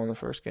 Nets won the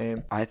first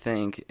game. I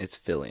think it's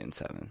Philly in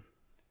 7.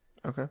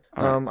 Okay.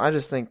 Right. I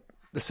just think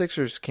the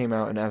Sixers came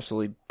out and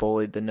absolutely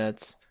bullied the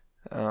Nets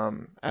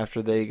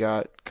after they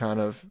got kind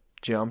of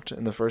jumped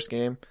in the first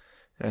game.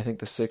 And I think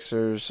the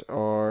Sixers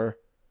are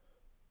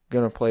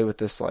going to play with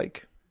this,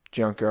 like,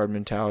 junkyard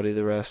mentality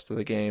the rest of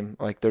the game.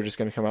 Like, they're just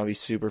going to come out and be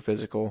super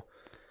physical.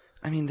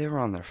 I mean, they were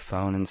on their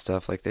phone and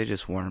stuff. Like, they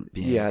just weren't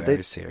being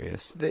very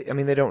serious. They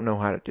don't know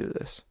how to do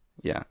this.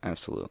 Yeah,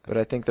 absolutely. But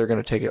I think they're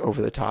going to take it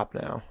over the top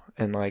now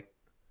and, like,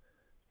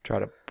 try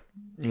to,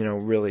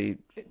 really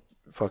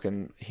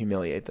fucking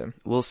humiliate them.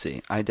 We'll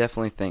see. I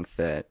definitely think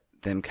that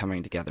them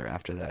coming together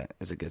after that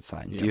is a good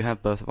sign. Yeah. Do you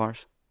have both of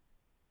ours?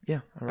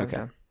 Yeah.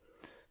 Okay.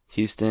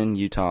 Houston,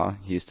 Utah.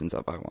 Houston's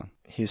up by 1.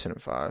 Houston at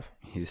 5.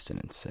 Houston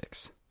at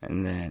 6.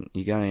 And then,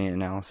 you got any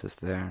analysis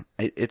there?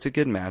 It's a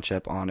good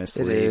matchup,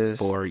 honestly, it is.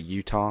 for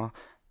Utah.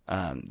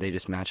 They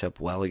just match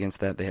up well against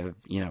that. They have,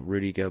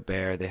 Rudy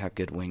Gobert. They have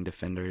good wing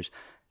defenders.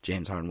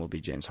 James Harden will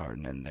be James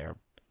Harden, and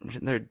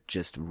they're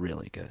just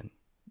really good.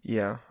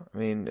 Yeah. I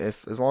mean,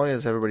 as long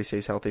as everybody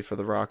stays healthy for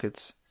the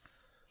Rockets,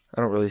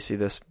 I don't really see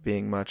this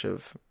being much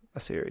of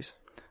a series.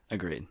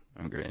 Agreed.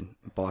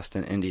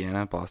 Boston,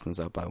 Indiana. Boston's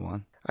up by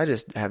 1. I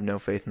just have no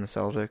faith in the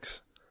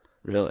Celtics.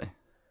 Really?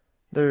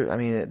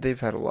 They've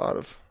had a lot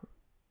of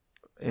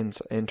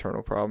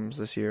internal problems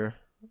this year.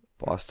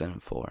 Boston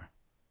 4.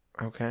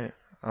 Okay.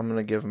 I'm going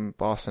to give them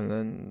Boston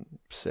in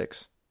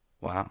 6.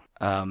 Wow.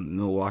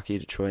 Milwaukee,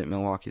 Detroit.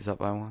 Milwaukee's up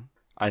by 1.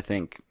 I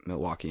think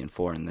Milwaukee in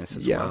 4 in this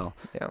as well.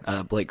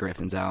 Yeah. Blake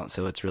Griffin's out,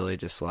 so it's really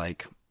just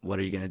like, what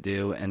are you going to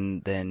do?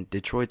 And then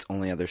Detroit's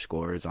only other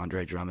scorer is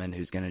Andre Drummond,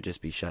 who's going to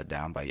just be shut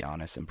down by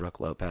Giannis and Brook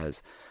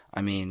Lopez.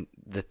 I mean,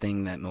 the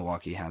thing that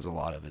Milwaukee has a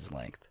lot of is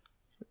length.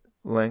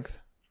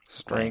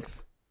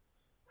 Strength,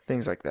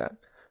 things like that.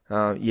 I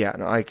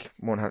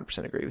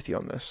 100% agree with you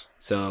on this.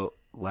 So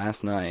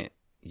last night,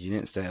 you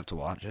didn't stay up to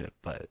watch it,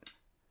 but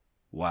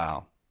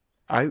wow.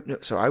 I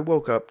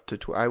woke up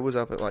I was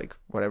up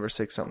at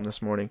 6 something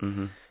this morning,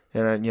 mm-hmm.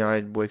 and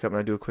I'd wake up and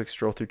I'd do a quick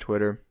stroll through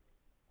Twitter,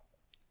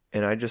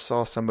 and I just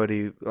saw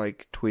somebody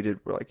tweeted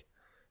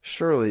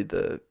surely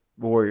the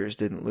Warriors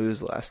didn't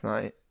lose last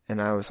night,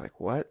 and I was like,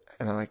 what?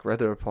 And I read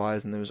the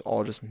replies, and it was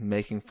all just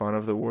making fun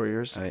of the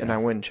Warriors, oh, yeah. and I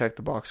went and checked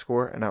the box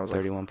score, and I was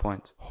 31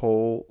 points.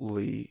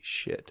 Holy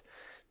shit!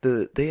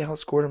 They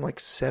outscored them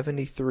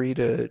 73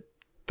 to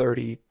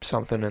 30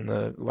 something in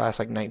the last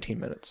 19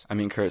 minutes. I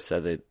mean, Kurt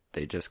said that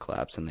they just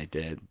collapsed, and they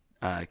did.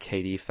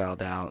 KD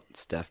fouled out.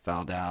 Steph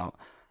fouled out.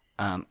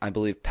 I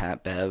believe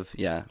Pat Bev,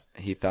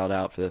 he fouled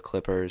out for the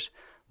Clippers.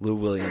 Lou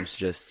Williams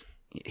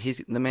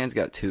the man's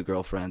got 2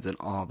 girlfriends and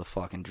all the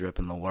fucking drip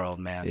in the world,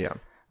 man. Yeah.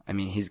 I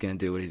mean, he's going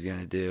to do what he's going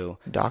to do.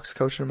 Doc's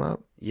coaching him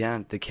up.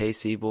 Yeah, the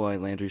KC boy,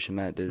 Landry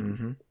Shamet,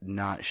 did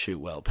not shoot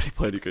well, but he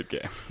played a good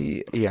game.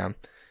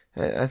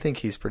 I think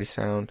he's pretty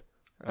sound.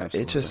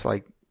 Absolutely. It's just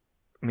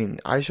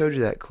I showed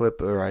you that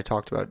clip where I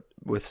talked about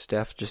with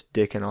Steph just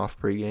dicking off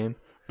pregame.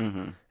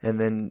 Mm-hmm. And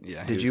then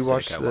did you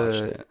watch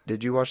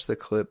the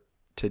clip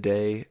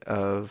today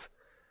of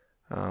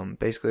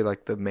basically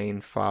the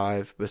main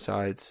 5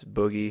 besides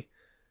Boogie?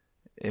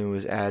 It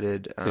was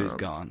added. Who's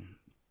gone?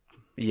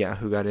 Yeah,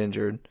 who got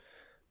injured.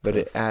 But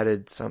it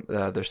added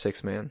their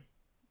 6th man.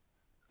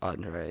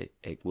 Andre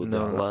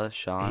Iguodala,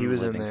 Sean He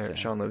was Livingston. in there,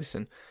 Sean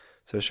Livingston.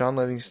 So Sean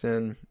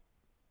Livingston,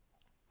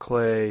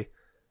 Clay,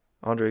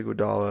 Andre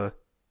Iguodala,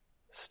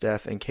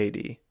 Steph, and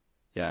KD.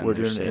 Yeah, we're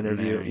doing an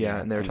interview.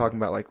 There, and they were talking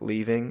about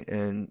leaving,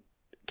 and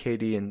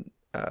KD and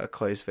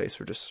Clay's face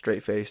were just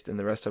straight faced, and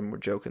the rest of them were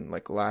joking,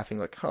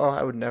 laughing, oh,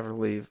 I would never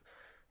leave,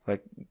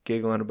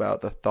 giggling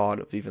about the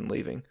thought of even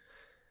leaving.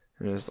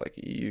 And it was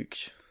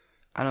eek.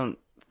 I don't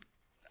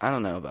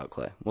know about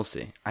Clay. We'll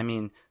see. I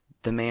mean,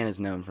 the man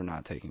is known for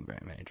not taking very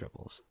many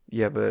dribbles.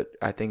 Yeah, but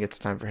I think it's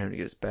time for him to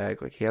get his bag.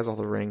 He has all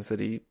the rings that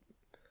he.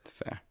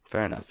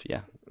 Fair enough.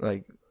 Yeah.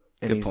 And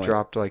good he's point.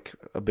 dropped a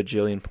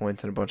bajillion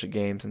points in a bunch of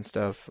games and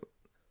stuff.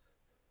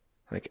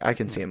 I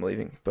can see him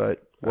leaving,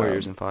 but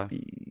Warriors in 5.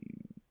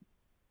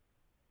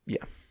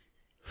 Yeah.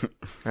 I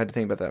had to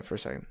think about that for a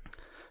second.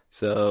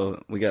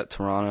 So we got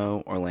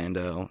Toronto,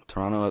 Orlando.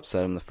 Toronto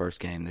upset them the first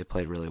game. They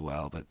played really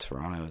well, but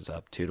Toronto is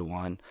up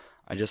 2-1.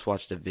 I just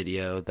watched a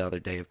video the other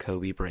day of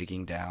Kobe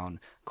breaking down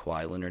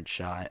Kawhi Leonard's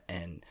shot,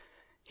 and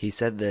he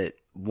said that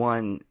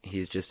 1,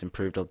 he's just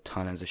improved a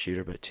ton as a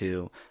shooter, but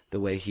 2, the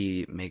way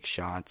he makes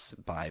shots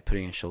by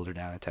putting his shoulder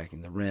down,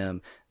 attacking the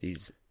rim,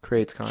 these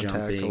creates contact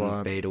jumping, a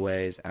lot.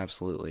 fadeaways,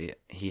 absolutely.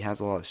 He has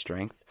a lot of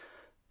strength,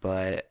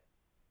 but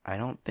I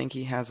don't think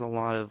he has a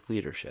lot of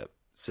leadership.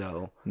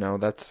 So no,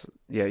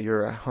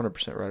 you're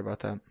 100% right about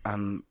that.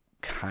 I'm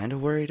kind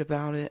of worried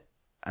about it.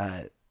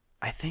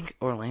 I think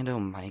Orlando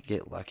might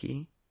get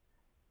lucky.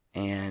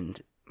 And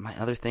my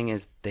other thing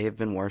is they've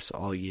been worse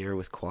all year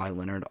with Kawhi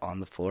Leonard on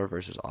the floor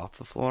versus off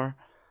the floor.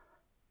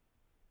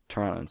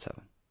 Toronto in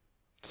 7.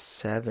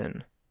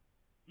 7?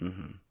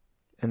 Mm-hmm.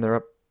 And they're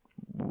up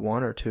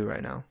 1 or 2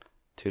 right now.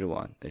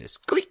 2-1. They just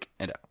squeak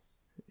it out.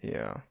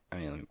 Yeah. I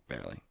mean,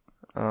 barely.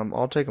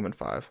 I'll take them in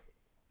 5.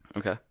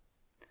 Okay.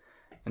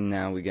 And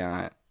now we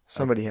got...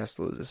 Somebody has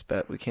to lose this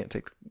bet. We can't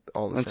take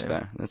all the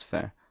same. That's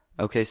fair.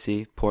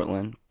 OKC,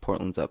 Portland.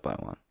 Portland's up by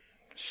 1.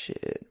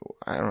 Shit.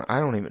 I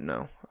don't even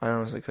know. I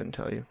honestly couldn't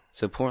tell you.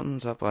 So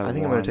Portland's up by 1. I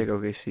think I'm going to take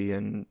OKC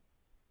in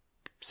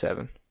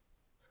 7.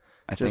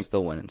 I think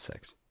they'll win in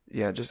 6.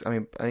 Yeah, I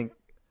think...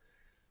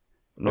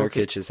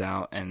 Nurkic is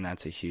out, and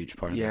that's a huge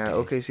part of the game. Yeah,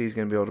 OKC is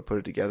going to be able to put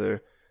it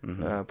together.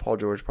 Mm-hmm. Paul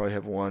George probably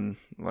have one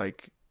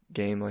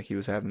game he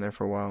was having there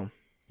for a while.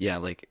 Yeah,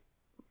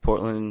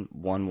 Portland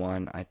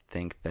 1-1. I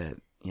think that,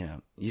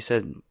 you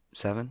said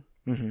 7?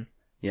 Mm-hmm.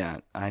 Yeah,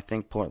 I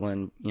think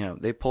Portland,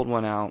 they pulled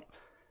one out,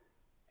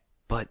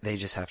 but they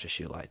just have to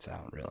shoot lights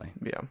out, really.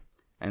 Yeah.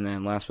 And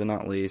then last but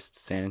not least,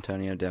 San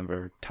Antonio,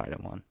 Denver, tied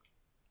at 1.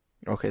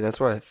 Okay, that's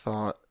why I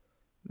thought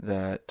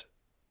that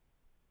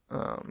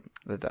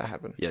that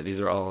happened. Yeah, these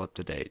are all up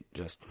to date,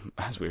 just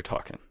as we were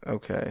talking.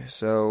 Okay,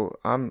 so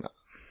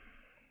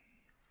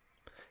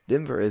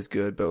Denver is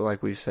good, but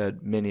like we've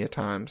said many a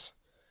times,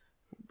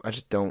 I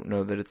just don't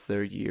know that it's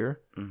their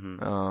year.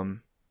 Mm-hmm.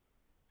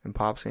 And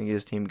Pop's going to get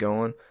his team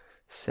going.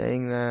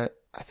 Saying that,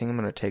 I think I'm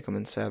going to take them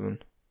in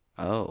 7.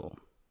 Oh.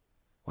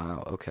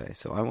 Wow, okay.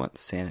 So I want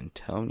San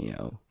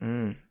Antonio.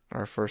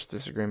 our first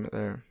disagreement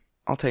there.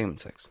 I'll take him in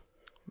 6.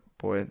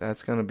 Boy,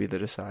 that's going to be the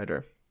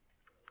decider.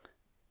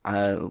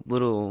 A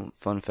little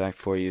fun fact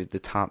for you, the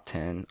top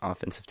 10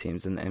 offensive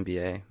teams in the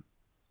NBA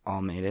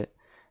all made it.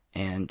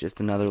 And just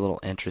another little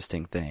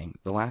interesting thing.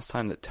 The last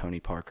time that Tony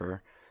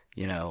Parker,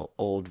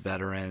 old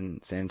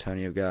veteran San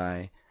Antonio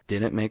guy,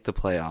 didn't make the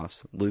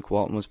playoffs, Luke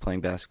Walton was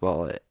playing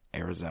basketball at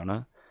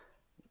Arizona.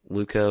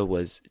 Luka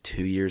was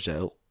 2 years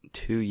old.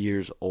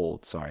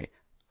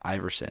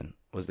 Iverson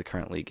was the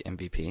current league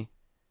MVP.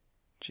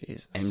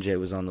 Jesus. MJ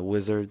was on the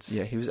Wizards.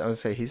 Yeah, I would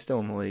say he's still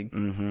in the league.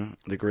 Mm-hmm.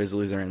 The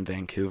Grizzlies are in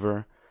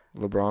Vancouver.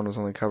 LeBron was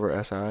on the cover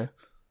of SI.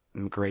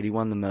 McGrady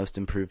won the most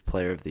improved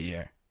player of the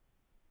year.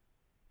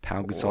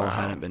 Pau Gasol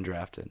hadn't been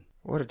drafted.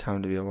 What a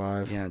time to be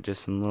alive. Yeah,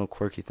 just some little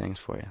quirky things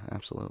for you.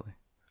 Absolutely.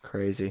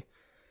 Crazy.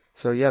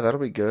 So yeah, that'll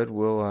be good.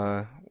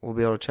 We'll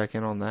be able to check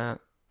in on that.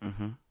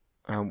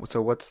 Mm-hmm.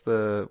 So what's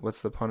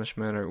the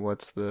punishment, or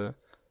what's the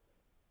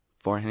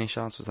 4 henny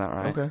shots? Was that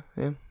right? Okay.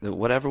 Yeah.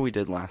 Whatever we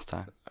did last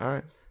time. All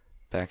right.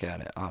 Back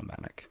at it,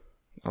 automatic.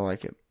 I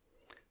like it.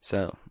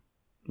 So,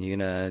 you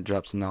gonna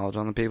drop some knowledge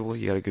on the people?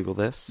 You gotta Google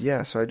this?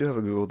 Yeah, so I do have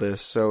a Google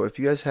this. So if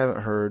you guys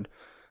haven't heard,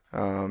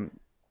 the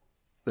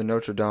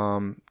Notre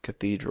Dame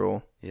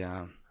Cathedral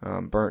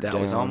burnt down.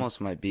 That was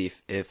almost my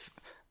beef. If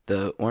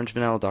the orange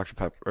vanilla Dr.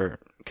 Pepper or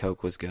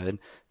Coke was good,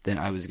 then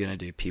I was gonna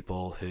do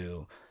people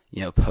who,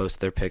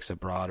 post their pics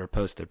abroad or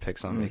post their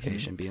pics on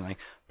vacation, being like,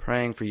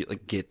 praying for you,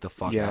 like, get the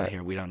fuck out of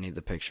here. We don't need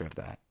the picture of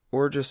that.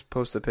 Or just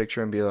post a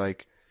picture and be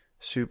like,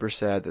 super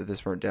sad that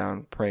this burnt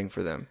down, praying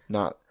for them.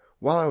 Not,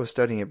 while I was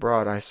studying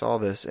abroad, I saw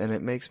this, and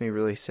it makes me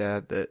really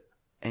sad that...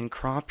 And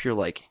crop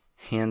your,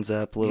 hands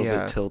up, a little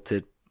bit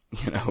tilted,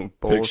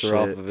 bullshit picture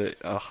off of it.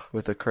 Ugh.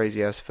 With a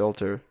crazy-ass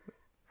filter.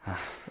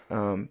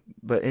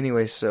 But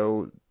anyway,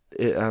 so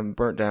it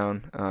burnt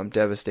down,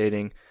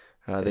 devastating.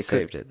 They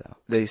saved it, though.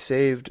 They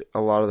saved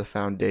a lot of the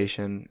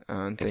foundation.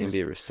 It can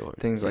be restored.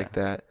 Things like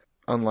that.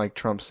 Unlike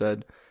Trump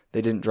said,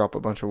 they didn't drop a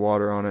bunch of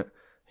water on it.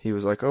 He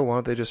was like, oh, why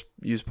don't they just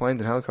use planes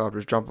and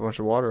helicopters, drop a bunch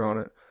of water on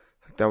it?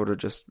 That would have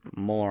just...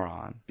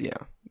 Moron. Yeah,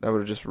 that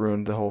would have just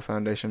ruined the whole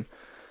foundation.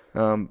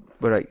 So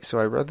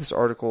I read this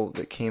article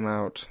that came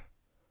out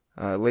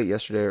late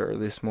yesterday or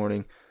this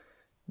morning.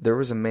 There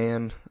was a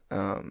man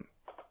and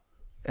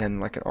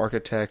an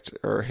architect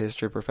or a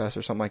history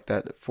professor, something like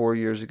that 4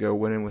 years ago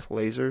went in with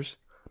lasers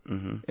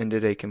and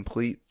did a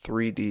complete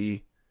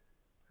 3D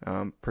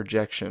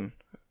projection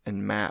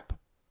and map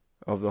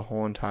of the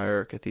whole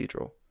entire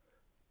cathedral.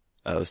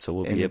 Oh, so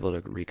we'll be able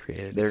to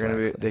recreate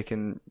it. They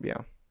can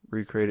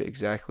recreate it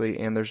exactly,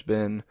 and there's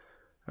been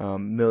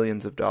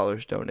millions of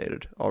dollars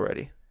donated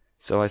already.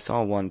 So I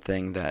saw one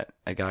thing that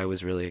a guy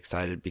was really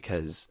excited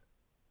because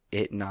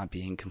it not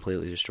being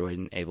completely destroyed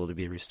and able to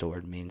be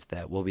restored means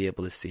that we'll be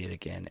able to see it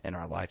again in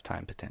our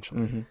lifetime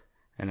potentially.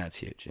 And that's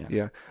huge.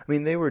 Yeah. I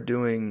mean, they were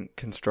doing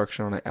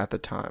construction on it at the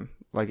time.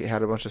 Like, it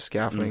had a bunch of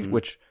scaffolding,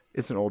 which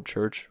it's an old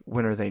church.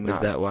 When are they not? Was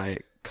that why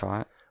it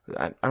caught?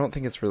 I don't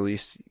think it's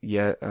released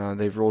yet.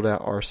 They've rolled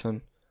out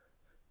arson,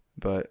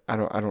 but I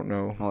don't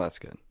know. Well, that's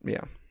good.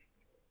 Yeah.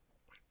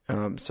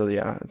 So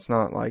yeah, it's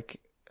not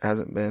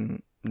hasn't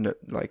been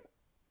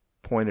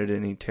pointed at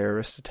any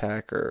terrorist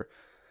attack or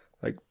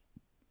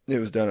it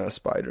was done out of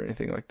spite or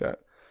anything like that.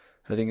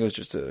 I think it was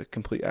just a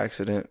complete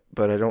accident,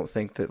 but I don't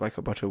think that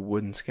a bunch of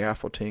wooden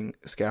scaffolding.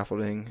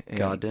 And,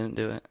 God didn't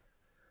do it.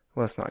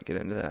 Let's not get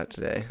into that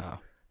today.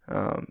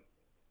 Oh.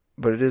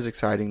 But it is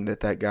exciting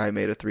that guy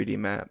made a 3D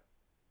map.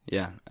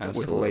 Yeah,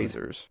 absolutely. With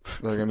lasers.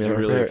 They're gonna be You're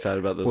really excited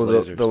about those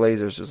lasers. The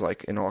lasers is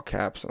in all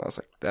caps, and I was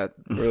like, that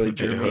really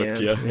drew me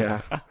in.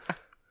 Yeah.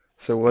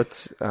 So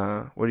what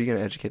are you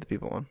gonna educate the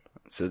people on?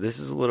 So this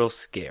is a little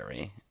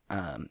scary.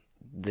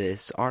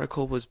 This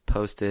article was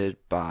posted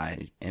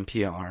by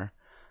NPR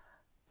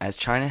as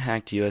China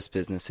hacked U.S.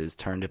 businesses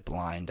turned a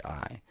blind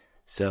eye.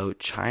 So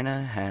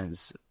China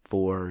has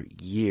for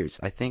years,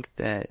 I think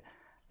that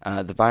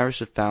the virus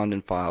was found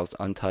in files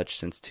untouched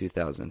since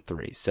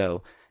 2003.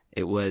 So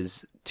it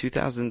was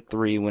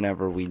 2003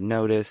 whenever we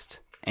noticed,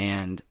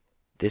 and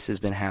this has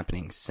been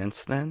happening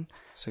since then.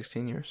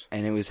 16 years.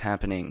 And it was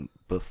happening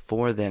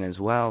before then as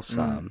well,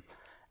 some.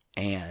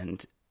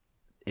 And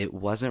it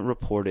wasn't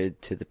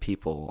reported to the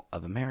people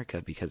of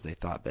America because they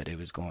thought that it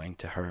was going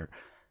to hurt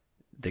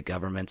the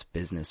government's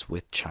business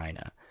with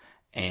China.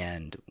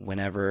 And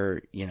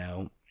whenever,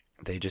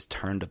 they just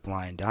turned a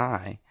blind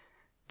eye,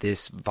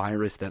 this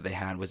virus that they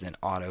had was in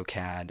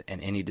AutoCAD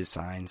and any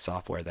design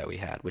software that we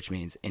had, which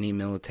means any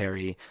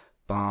military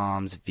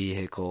bombs,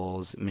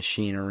 vehicles,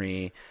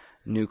 machinery,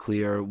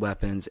 nuclear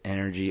weapons,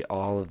 energy,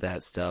 all of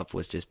that stuff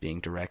was just being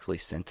directly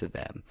sent to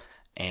them.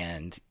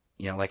 And,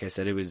 like I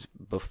said, it was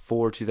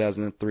before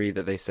 2003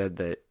 that they said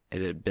that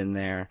it had been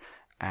there.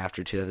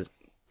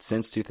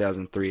 Since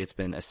 2003, it's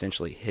been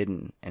essentially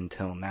hidden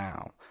until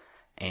now.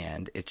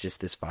 And it's just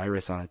this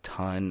virus on a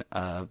ton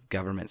of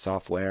government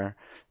software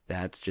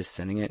that's just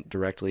sending it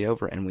directly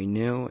over. And we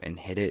knew and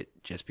hid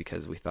it just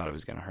because we thought it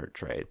was going to hurt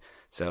trade.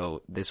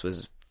 So this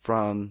was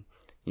from,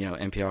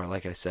 NPR,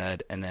 like I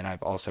said. And then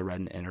I've also read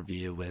an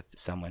interview with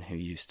someone who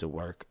used to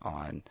work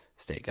on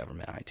state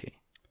government IT.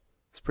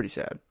 It's pretty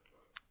sad.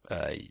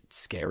 It's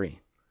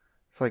scary.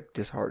 It's like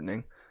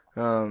disheartening.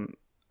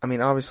 I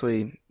mean,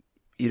 obviously,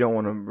 you don't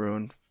want to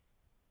ruin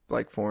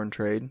like foreign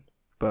trade,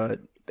 but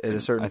at a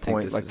certain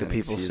point, like the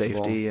people's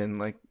safety and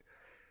like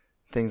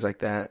things like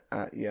that,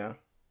 yeah.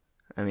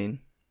 I mean,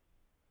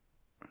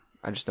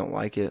 I just don't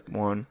like it.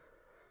 One,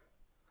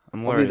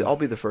 I'll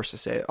be the first to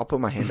say it. I'll put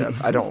my hand up.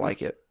 I don't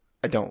like it.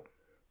 I don't.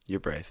 You're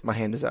brave. My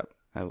hand is up.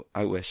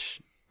 I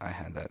wish I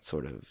had that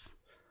sort of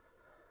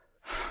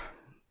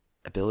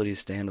ability to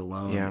stand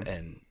alone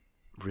and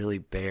really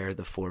bear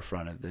the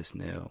forefront of this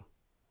new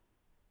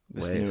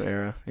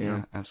era.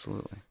 Yeah,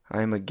 absolutely.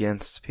 I am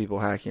against people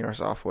hacking our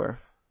software.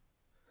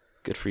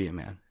 Good for you,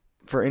 man.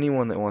 For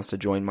anyone that wants to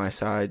join my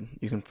side,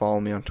 you can follow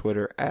me on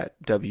Twitter at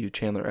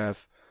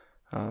WChandlerF.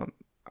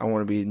 I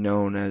want to be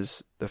known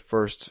as the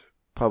first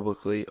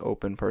publicly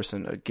open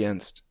person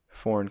against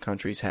foreign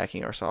countries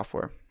hacking our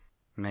software.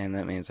 Man,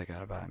 that means I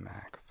gotta buy a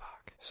Mac.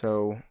 Fuck.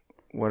 So,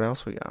 what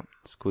else we got?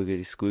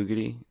 Squiggity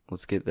squiggity.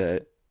 Let's get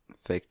that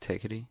fake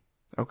tickety.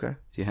 Okay.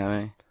 Do you have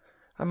any?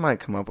 I might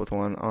come up with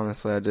one.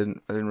 Honestly, I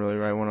didn't really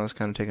write one. I was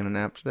kind of taking a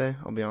nap today.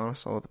 I'll be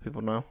honest. I'll let the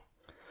people know.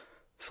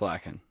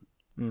 Slacking.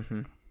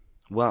 Mm-hmm.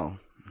 Well,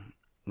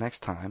 next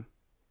time,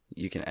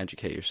 you can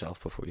educate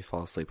yourself before you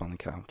fall asleep on the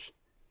couch.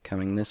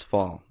 Coming this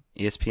fall,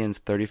 ESPN's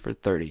 30 for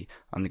 30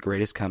 on the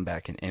greatest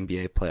comeback in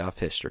NBA playoff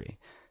history.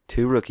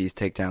 2 rookies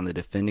take down the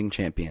defending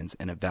champions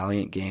in a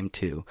valiant Game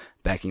 2,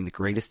 backing the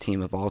greatest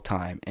team of all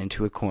time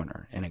into a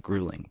corner in a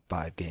grueling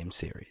 5-game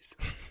series.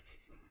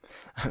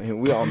 I mean,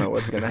 we all know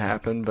what's going to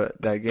happen,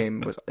 but that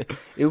game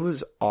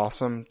was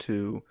awesome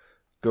to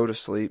go to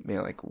sleep,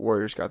 being like,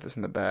 Warriors got this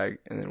in the bag,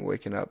 and then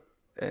waking up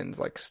and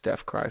like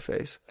Steph cry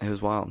face. It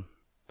was wild.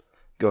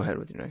 Go ahead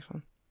with your next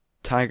one.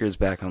 Tiger's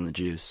back on the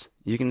juice.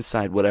 You can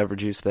decide whatever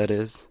juice that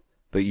is,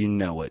 but you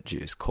know what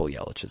juice Cole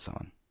Yelich is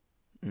on.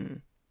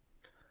 Mm.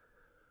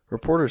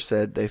 Reporters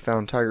said they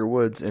found Tiger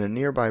Woods in a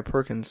nearby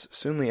Perkins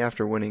soonly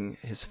after winning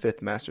his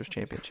 5th Masters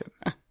championship.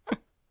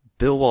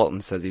 Bill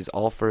Walton says he's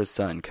all for his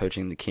son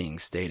coaching the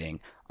Kings, stating,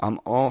 "I'm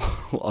all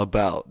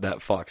about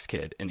that Fox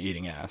kid and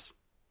eating ass."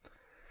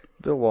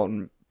 Bill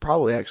Walton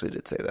probably actually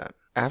did say that.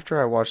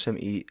 After I watched him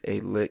eat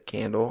a lit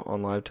candle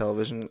on live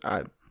television,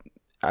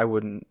 I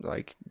wouldn't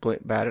like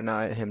bat an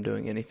eye at him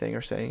doing anything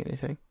or saying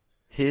anything.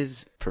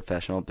 His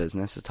professional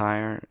business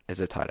attire is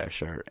a tie-dye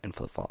shirt and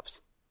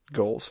flip-flops.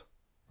 Goals.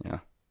 Yeah.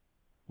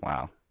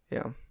 Wow.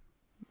 Yeah.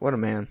 What a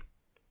man.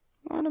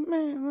 What a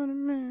man, what a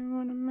man,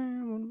 what a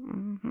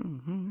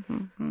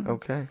man.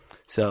 Okay.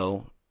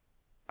 So,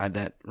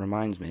 that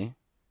reminds me,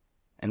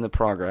 in the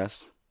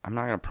progress, I'm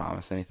not going to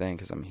promise anything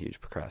because I'm a huge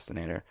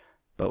procrastinator,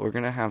 but we're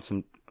going to have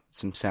some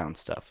sound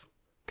stuff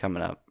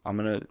coming up. I'm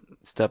going to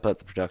step up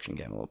the production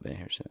game a little bit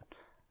here soon.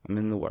 I'm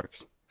in the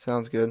works.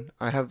 Sounds good.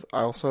 I don't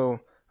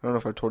know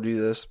if I told you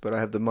this, but I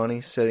have the money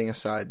setting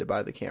aside to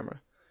buy the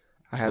camera.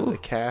 I have the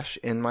cash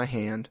in my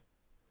hand.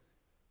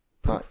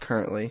 Not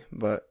currently,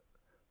 but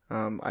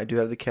I do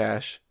have the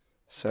cash.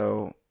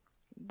 So,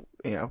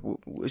 yeah,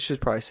 we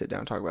should probably sit down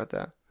and talk about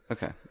that.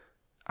 Okay.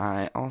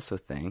 I also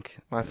think...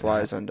 My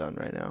fly is undone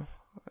right now.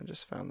 I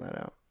just found that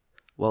out.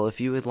 Well, if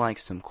you would like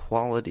some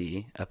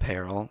quality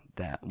apparel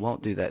that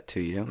won't do that to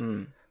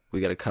you,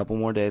 we got a couple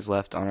more days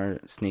left on our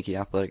Sneaky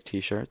Athletic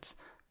t-shirts.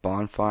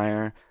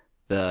 Bonfire.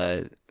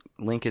 The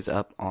link is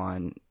up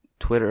on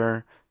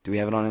Twitter. Do we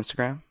have it on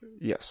Instagram?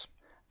 Yes.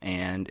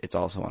 And it's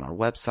also on our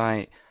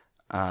website.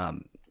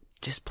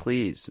 Just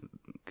please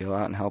go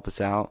out and help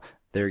us out.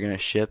 They're going to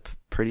ship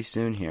pretty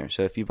soon here.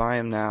 So if you buy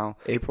them now...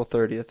 April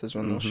 30th is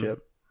when they'll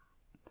ship.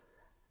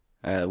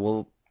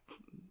 We'll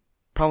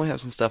probably have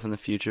some stuff in the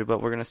future,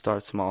 but we're going to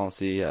start small and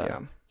see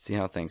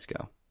how things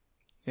go.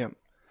 Yep.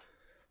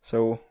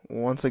 So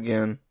once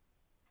again,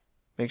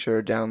 make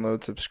sure to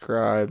download,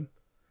 subscribe,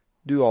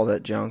 do all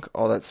that junk,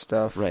 all that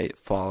stuff. Right.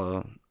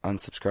 Follow,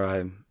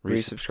 unsubscribe,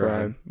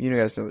 resubscribe. You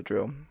guys know the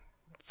drill.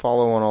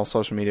 Follow on all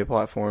social media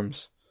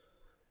platforms.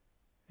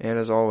 And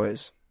as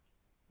always,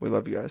 we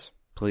love you guys.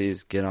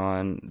 Please get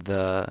on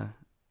the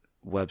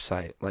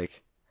website.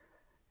 Like,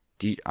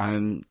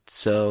 I'm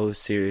so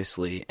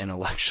seriously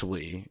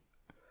intellectually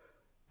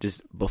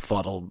just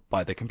befuddled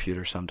by the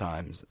computer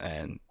sometimes,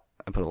 and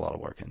I put a lot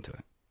of work into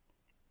it.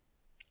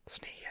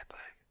 Sneaky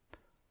Athletic.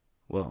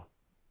 Well.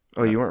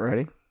 Oh, you weren't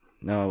ready?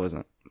 No, I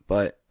wasn't.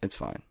 But it's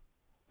fine.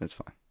 It's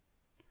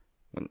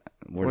fine.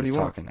 We're just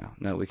talking now.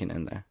 No, we can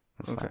end there.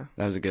 That's fine.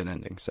 That was a good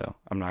ending, so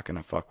I'm not going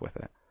to fuck with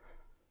it.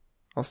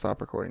 I'll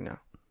stop recording now.